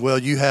bluntly, well,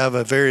 you have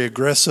a very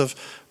aggressive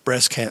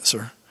breast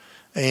cancer.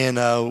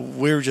 And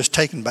we were just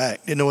taken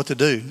back, didn't know what to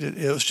do.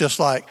 It was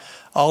just like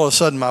all of a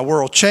sudden my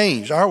world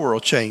changed, our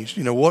world changed.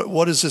 You know,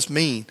 what does this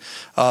mean?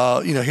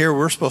 Here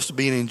we're supposed to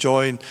be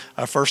enjoying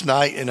our first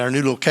night in our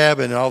new little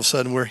cabin, and all of a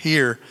sudden we're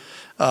here.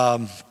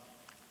 And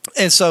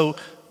so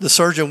the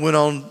surgeon went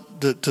on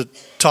to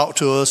talk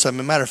to us. I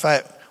mean, matter of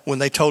fact, when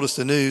they told us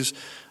the news,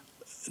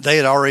 they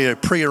had already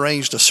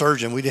prearranged a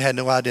surgeon. We had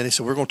no idea. They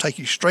said, we're going to take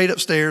you straight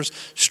upstairs,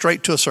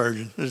 straight to a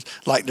surgeon.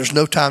 Like there's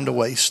no time to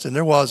waste, and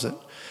there wasn't.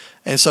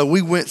 And so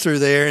we went through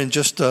there, and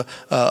just a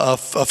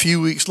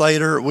few weeks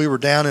later, we were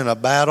down in a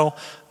battle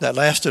that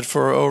lasted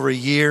for over a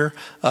year,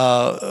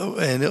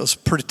 and it was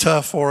pretty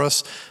tough for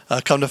us.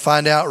 Come to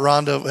find out,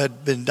 Rhonda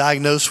had been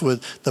diagnosed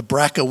with the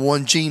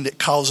BRCA1 gene that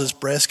causes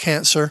breast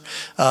cancer,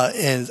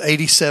 and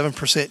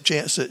 87%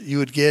 chance that you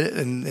would get it,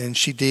 and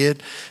she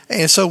did.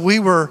 And so we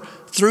were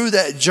through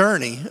that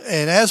journey,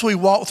 and as we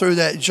walked through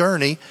that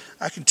journey,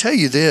 I can tell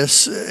you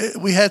this,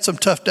 we had some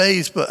tough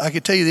days, but I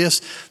can tell you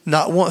this,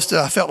 not once did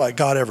I felt like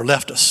God ever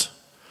left us.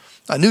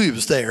 I knew He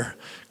was there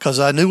because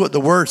I knew what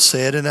the Word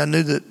said, and I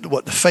knew that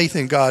what the faith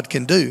in God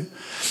can do.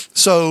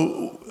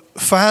 So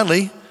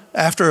finally,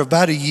 after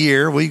about a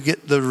year, we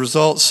get the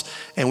results,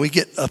 and we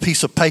get a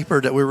piece of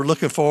paper that we were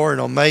looking for,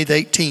 and on May the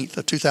 18th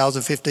of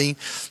 2015,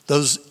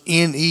 those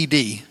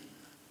NED,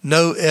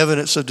 no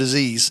evidence of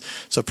disease.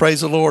 So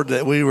praise the Lord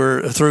that we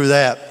were through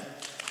that.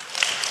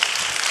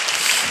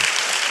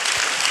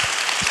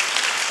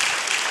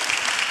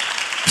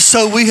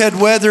 So we had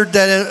weathered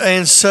that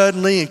and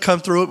suddenly and come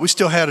through it. We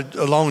still had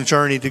a long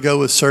journey to go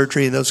with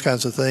surgery and those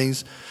kinds of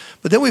things.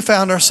 But then we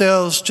found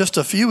ourselves just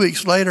a few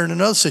weeks later in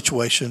another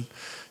situation.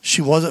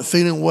 She wasn't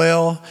feeling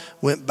well,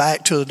 went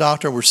back to the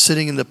doctor. We're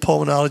sitting in the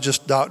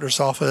pulmonologist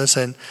doctor's office,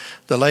 and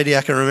the lady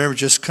I can remember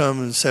just come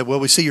and said, well,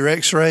 we see your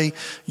x-ray.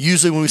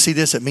 Usually when we see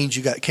this, it means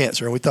you got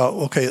cancer. And we thought,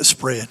 okay, it's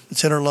spread.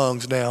 It's in her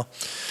lungs now.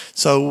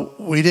 So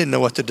we didn't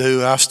know what to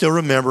do. I still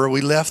remember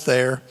we left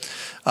there.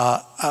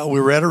 We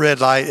were at a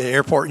red light at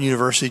Airport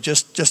University,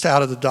 just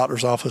out of the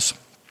doctor's office.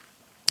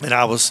 And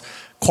I was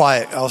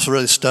quiet. I was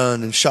really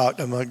stunned and shocked.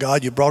 I'm like,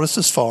 God, you brought us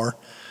this far.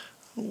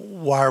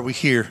 Why are we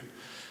here?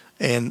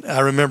 And I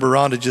remember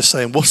Rhonda just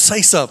saying, well,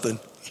 say something.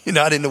 I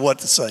didn't know what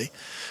to say.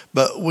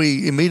 But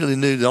we immediately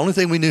knew the only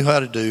thing we knew how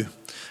to do,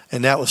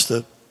 and that was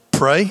to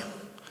pray,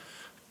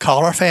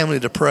 call our family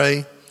to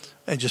pray,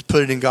 and just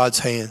put it in God's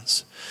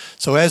hands.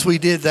 So as we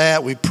did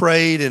that, we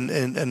prayed,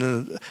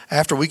 and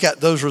after we got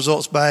those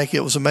results back,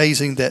 it was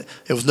amazing that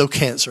it was no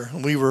cancer.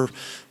 And we were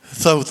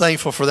so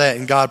thankful for that,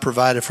 and God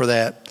provided for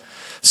that.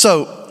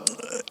 So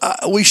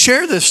we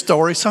share this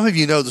story. Some of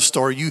you know the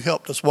story. You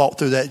helped us walk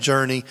through that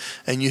journey,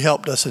 and you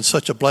helped us in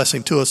such a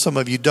blessing to us. Some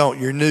of you don't.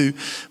 You're new.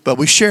 But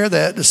we share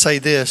that to say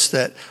this,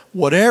 that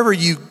whatever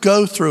you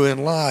go through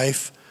in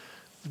life,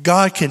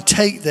 God can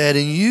take that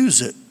and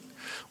use it.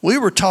 We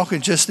were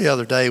talking just the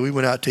other day. We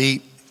went out to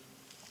eat,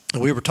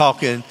 and we were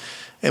talking,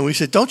 and we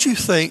said, don't you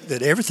think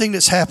that everything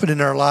that's happened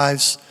in our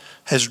lives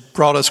has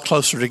brought us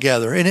closer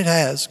together? And it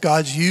has.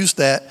 God's used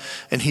that,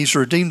 and he's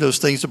redeemed those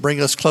things to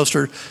bring us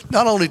closer,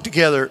 not only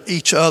together,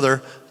 each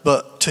other,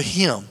 but to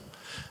him.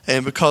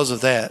 And because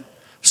of that.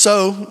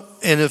 So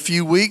in a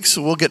few weeks,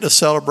 we'll get to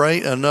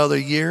celebrate another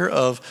year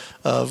of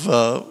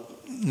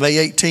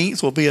May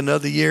 18th will be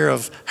another year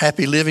of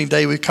Happy Living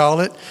Day, we call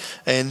it.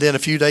 And then a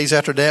few days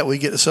after that, we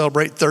get to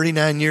celebrate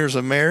 39 years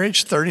of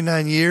marriage,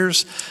 39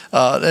 years.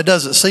 That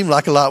doesn't seem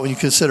like a lot when you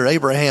consider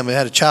Abraham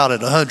had a child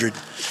at 100.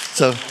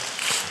 So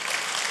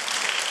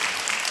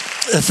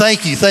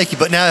thank you.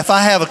 But now if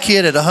I have a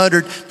kid at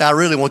 100, now I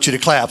really want you to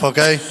clap,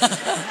 okay?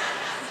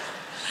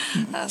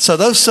 So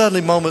those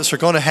suddenly moments are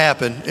going to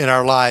happen in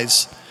our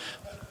lives,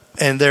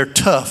 and they're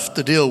tough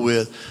to deal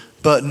with.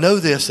 But know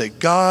this, that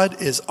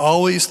God is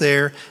always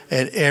there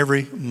at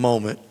every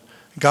moment.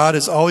 God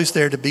is always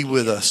there to be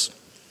with us.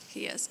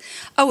 He is.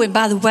 Oh, and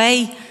by the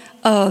way,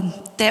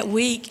 that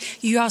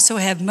week, you also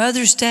have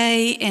Mother's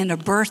Day and a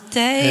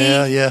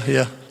birthday.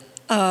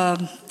 Yeah.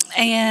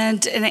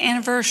 And an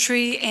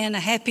anniversary and a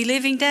Happy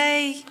Living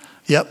Day.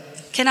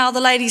 Yep. Can all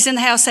the ladies in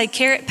the house say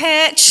Carrot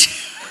Patch?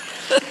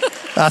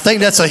 I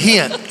think that's a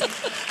hint.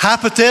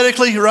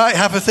 Hypothetically, right?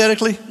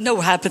 Hypothetically? No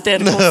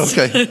hypotheticals.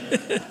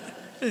 Okay.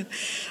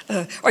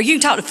 Or you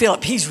can talk to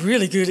Philip. He's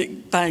really good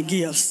at buying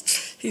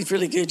gifts. He's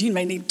really good. You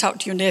may need to talk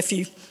to your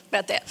nephew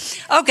about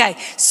that. Okay,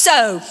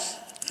 so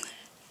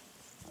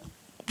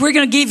we're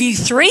going to give you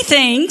 3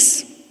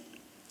 things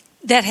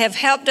that have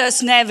helped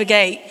us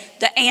navigate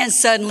the and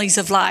suddenlies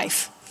of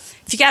life.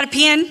 If you got a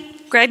pen,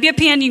 grab your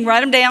pen. You can write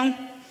them down.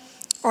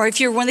 Or if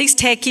you're one of these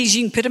techies,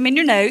 you can put them in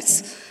your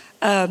notes.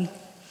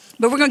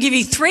 But we're going to give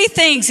you 3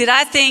 things that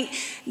I think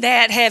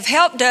that have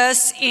helped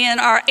us in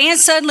our and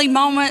suddenly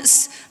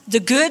moments, the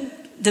good,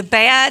 the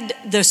bad,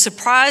 the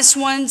surprised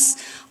ones,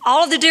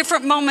 all of the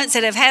different moments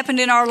that have happened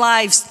in our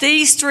lives.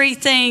 These 3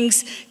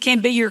 things can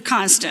be your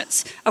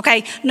constants.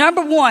 Okay,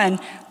 number 1,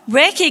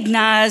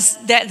 recognize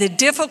that the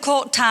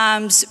difficult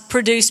times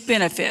produce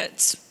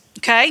benefits.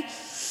 Okay?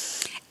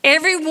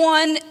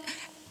 Everyone,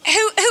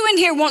 who in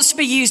here wants to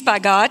be used by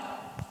God?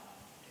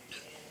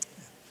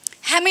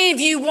 How many of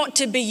you want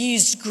to be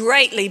used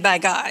greatly by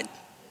God?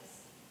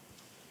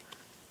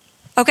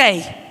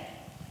 Okay,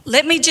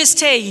 let me just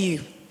tell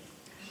you,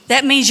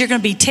 that means you're going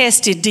to be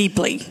tested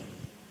deeply.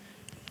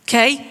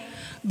 Okay?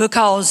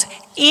 Because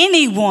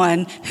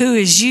anyone who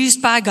is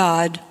used by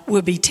God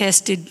will be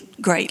tested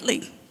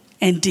greatly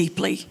and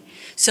deeply.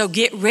 So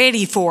get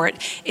ready for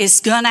it. It's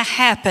going to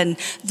happen.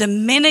 The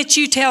minute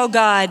you tell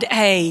God,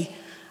 hey,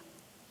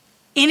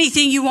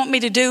 anything you want me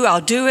to do, I'll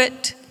do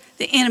it,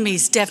 the enemy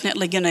is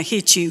definitely going to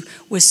hit you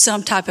with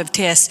some type of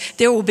test.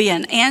 There will be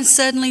an and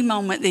suddenly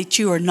moment that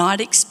you are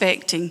not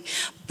expecting.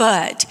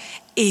 But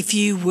if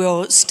you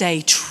will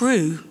stay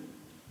true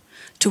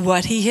to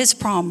what he has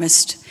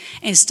promised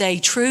and stay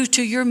true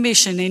to your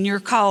mission and your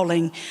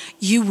calling,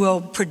 you will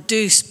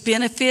produce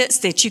benefits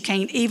that you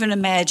can't even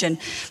imagine.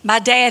 My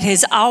dad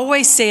has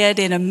always said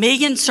in a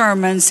million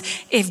sermons,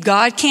 if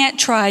God can't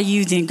try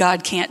you, then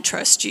God can't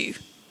trust you.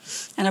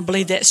 And I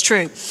believe that's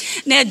true.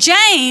 Now,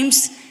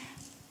 James,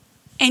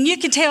 and you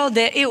can tell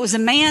that it was a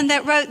man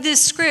that wrote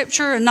this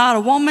scripture and not a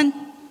woman.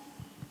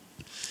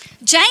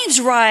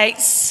 James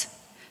writes,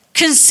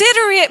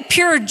 consider it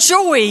pure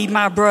joy,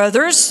 my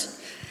brothers.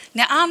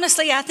 Now,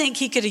 honestly, I think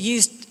he could have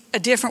used a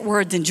different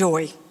word than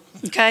joy,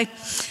 okay?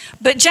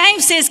 But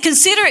James says,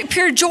 consider it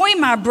pure joy,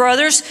 my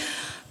brothers,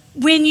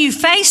 when you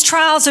face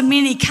trials of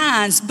many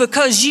kinds,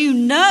 because you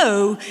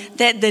know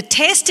that the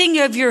testing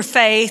of your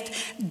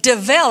faith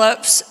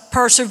develops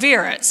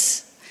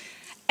perseverance.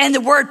 And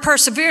the word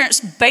perseverance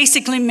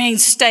basically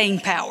means staying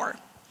power.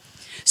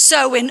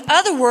 So in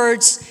other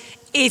words,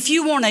 if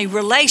you want a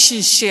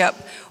relationship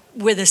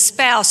with a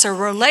spouse or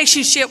a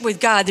relationship with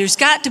God, there's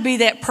got to be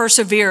that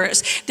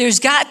perseverance. There's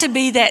got to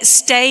be that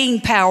staying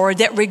power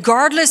that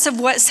regardless of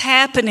what's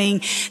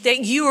happening,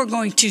 that you are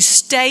going to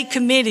stay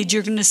committed.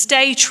 You're going to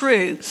stay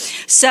true.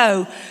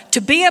 So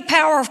to be a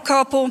power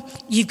couple,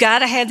 you've got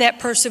to have that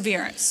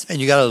perseverance.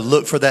 And you got to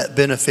look for that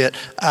benefit.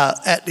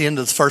 At the end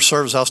of the first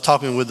service, I was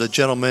talking with a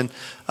gentleman,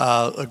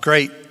 a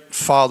great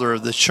father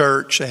of the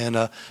church,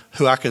 and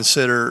who I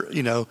consider,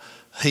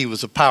 he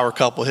was a power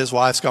couple. His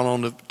wife's gone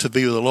on to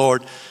be with the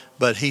Lord.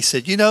 But he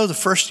said, the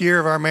first year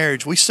of our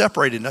marriage, we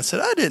separated. And I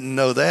said, I didn't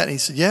know that. And he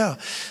said, yeah.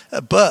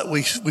 But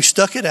we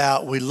stuck it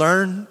out. We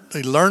learned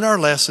our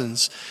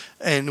lessons,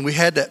 and we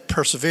had that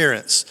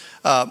perseverance.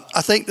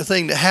 I think the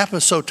thing that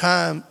happens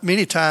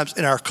many times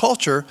in our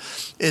culture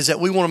is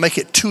that we want to make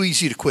it too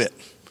easy to quit,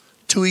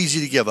 too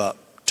easy to give up,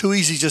 too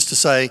easy just to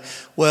say,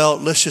 well,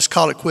 let's just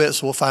call it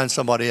quits. We'll find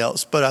somebody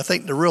else. But I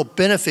think the real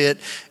benefit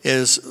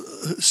is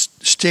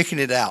sticking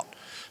it out.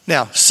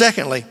 Now,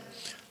 secondly,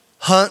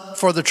 Hunt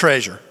for the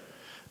treasure.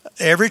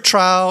 Every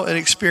trial and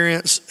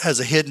experience has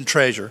a hidden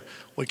treasure.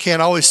 We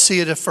can't always see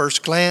it at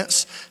first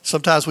glance.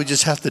 Sometimes we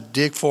just have to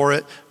dig for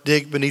it,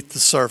 dig beneath the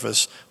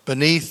surface,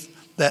 beneath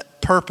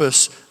that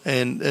purpose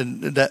and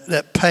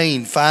that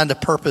pain, find a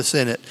purpose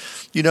in it.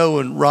 You know,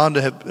 when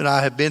Rhonda and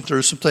I have been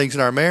through some things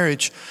in our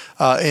marriage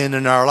and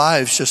in our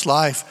lives, just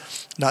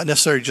life, not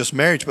necessarily just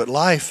marriage, but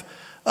life,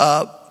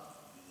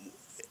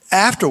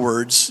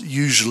 afterwards,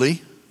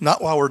 usually,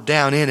 not while we're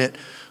down in it,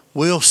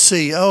 we'll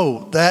see,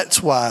 oh,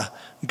 that's why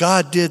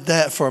God did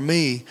that for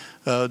me.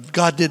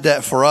 God did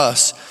that for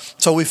us.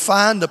 So we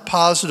find the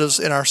positives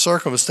in our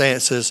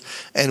circumstances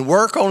and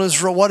work on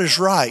what is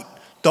right.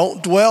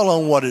 Don't dwell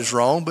on what is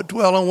wrong, but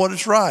dwell on what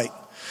is right.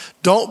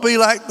 Don't be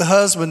like the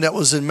husband that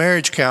was in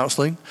marriage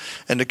counseling,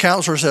 and the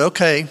counselor said,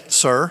 okay,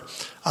 sir,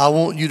 I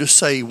want you to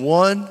say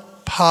one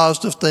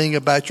positive thing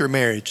about your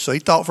marriage. So he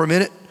thought for a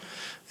minute,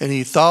 and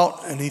he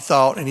thought, and he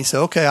thought, and he said,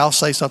 okay, I'll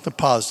say something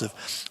positive.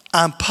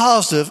 I'm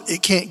positive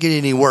it can't get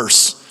any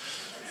worse.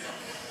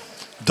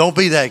 Don't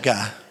be that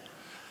guy.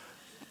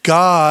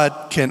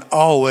 God can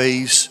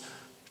always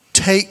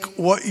take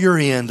what you're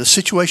in, the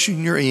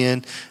situation you're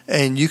in,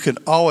 and you can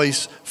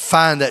always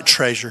find that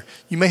treasure.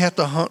 You may have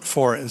to hunt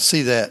for it and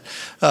see that.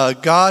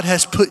 God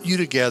has put you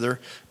together.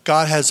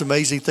 God has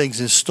amazing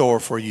things in store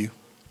for you.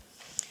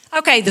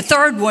 Okay, the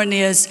third one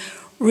is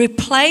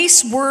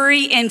replace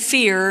worry and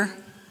fear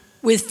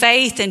with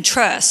faith and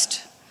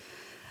trust.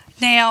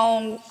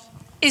 Now,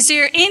 is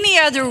there any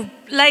other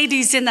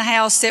ladies in the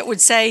house that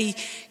would say,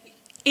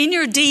 in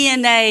your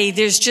DNA,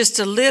 there's just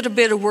a little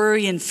bit of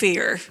worry and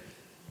fear?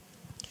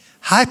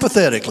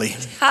 Hypothetically.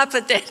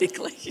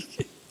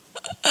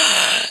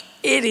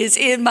 It is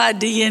in my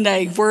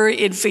DNA,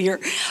 worry and fear.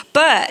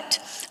 But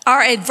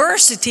our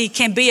adversity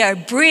can be a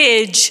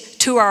bridge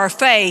to our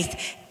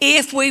faith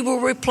if we will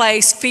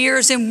replace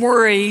fears and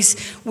worries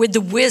with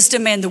the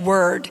wisdom and the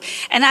word.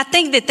 And I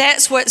think that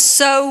that's what's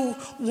so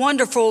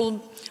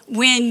wonderful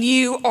when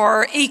you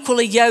are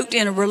equally yoked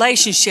in a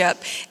relationship,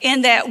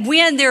 in that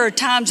when there are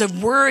times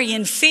of worry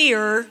and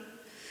fear,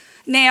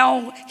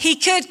 now he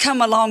could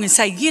come along and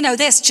say, you know,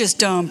 that's just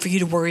dumb for you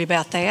to worry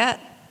about that.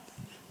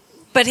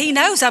 But he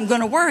knows I'm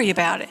going to worry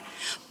about it.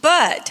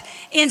 But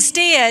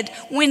instead,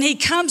 when he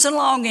comes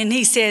along and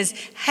he says,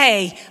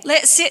 hey,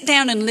 let's sit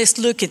down and let's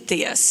look at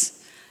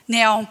this.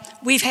 Now,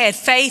 we've had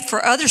faith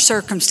for other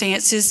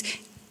circumstances,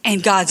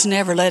 and God's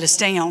never let us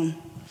down.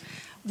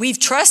 We've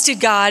trusted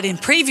God in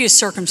previous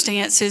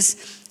circumstances,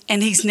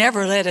 and he's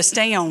never let us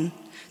down.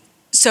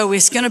 So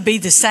it's going to be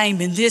the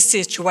same in this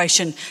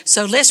situation.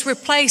 So let's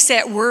replace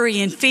that worry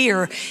and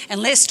fear,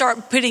 and let's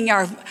start putting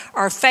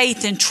our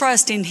faith and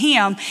trust in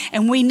him.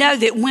 And we know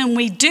that when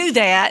we do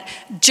that,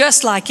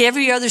 just like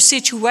every other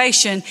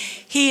situation,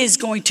 he is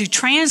going to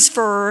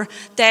transfer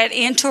that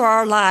into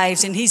our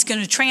lives, and he's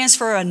going to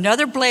transfer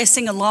another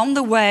blessing along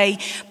the way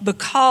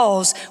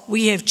because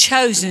we have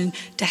chosen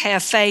to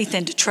have faith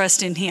and to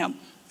trust in him.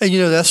 And you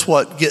know, that's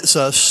what gets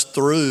us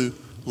through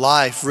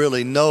life,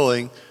 really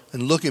knowing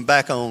and looking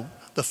back on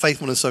the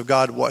faithfulness of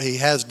God, what he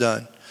has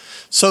done.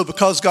 So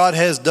because God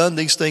has done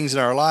these things in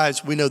our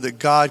lives, we know that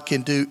God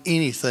can do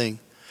anything.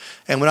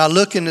 And when I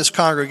look in this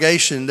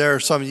congregation, there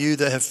are some of you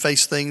that have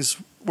faced things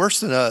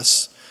worse than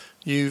us.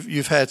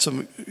 You've had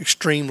some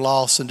extreme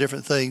loss and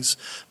different things,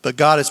 but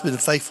God has been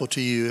faithful to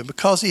you. And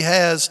because he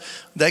has,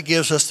 that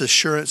gives us the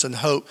assurance and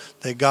hope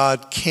that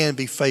God can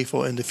be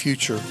faithful in the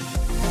future.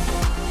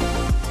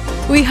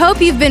 We hope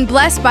you've been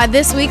blessed by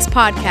this week's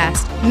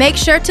podcast. Make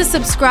sure to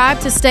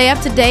subscribe to stay up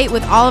to date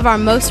with all of our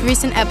most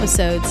recent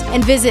episodes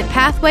and visit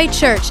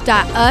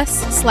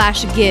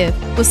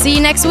pathwaychurch.us/give. We'll see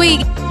you next week.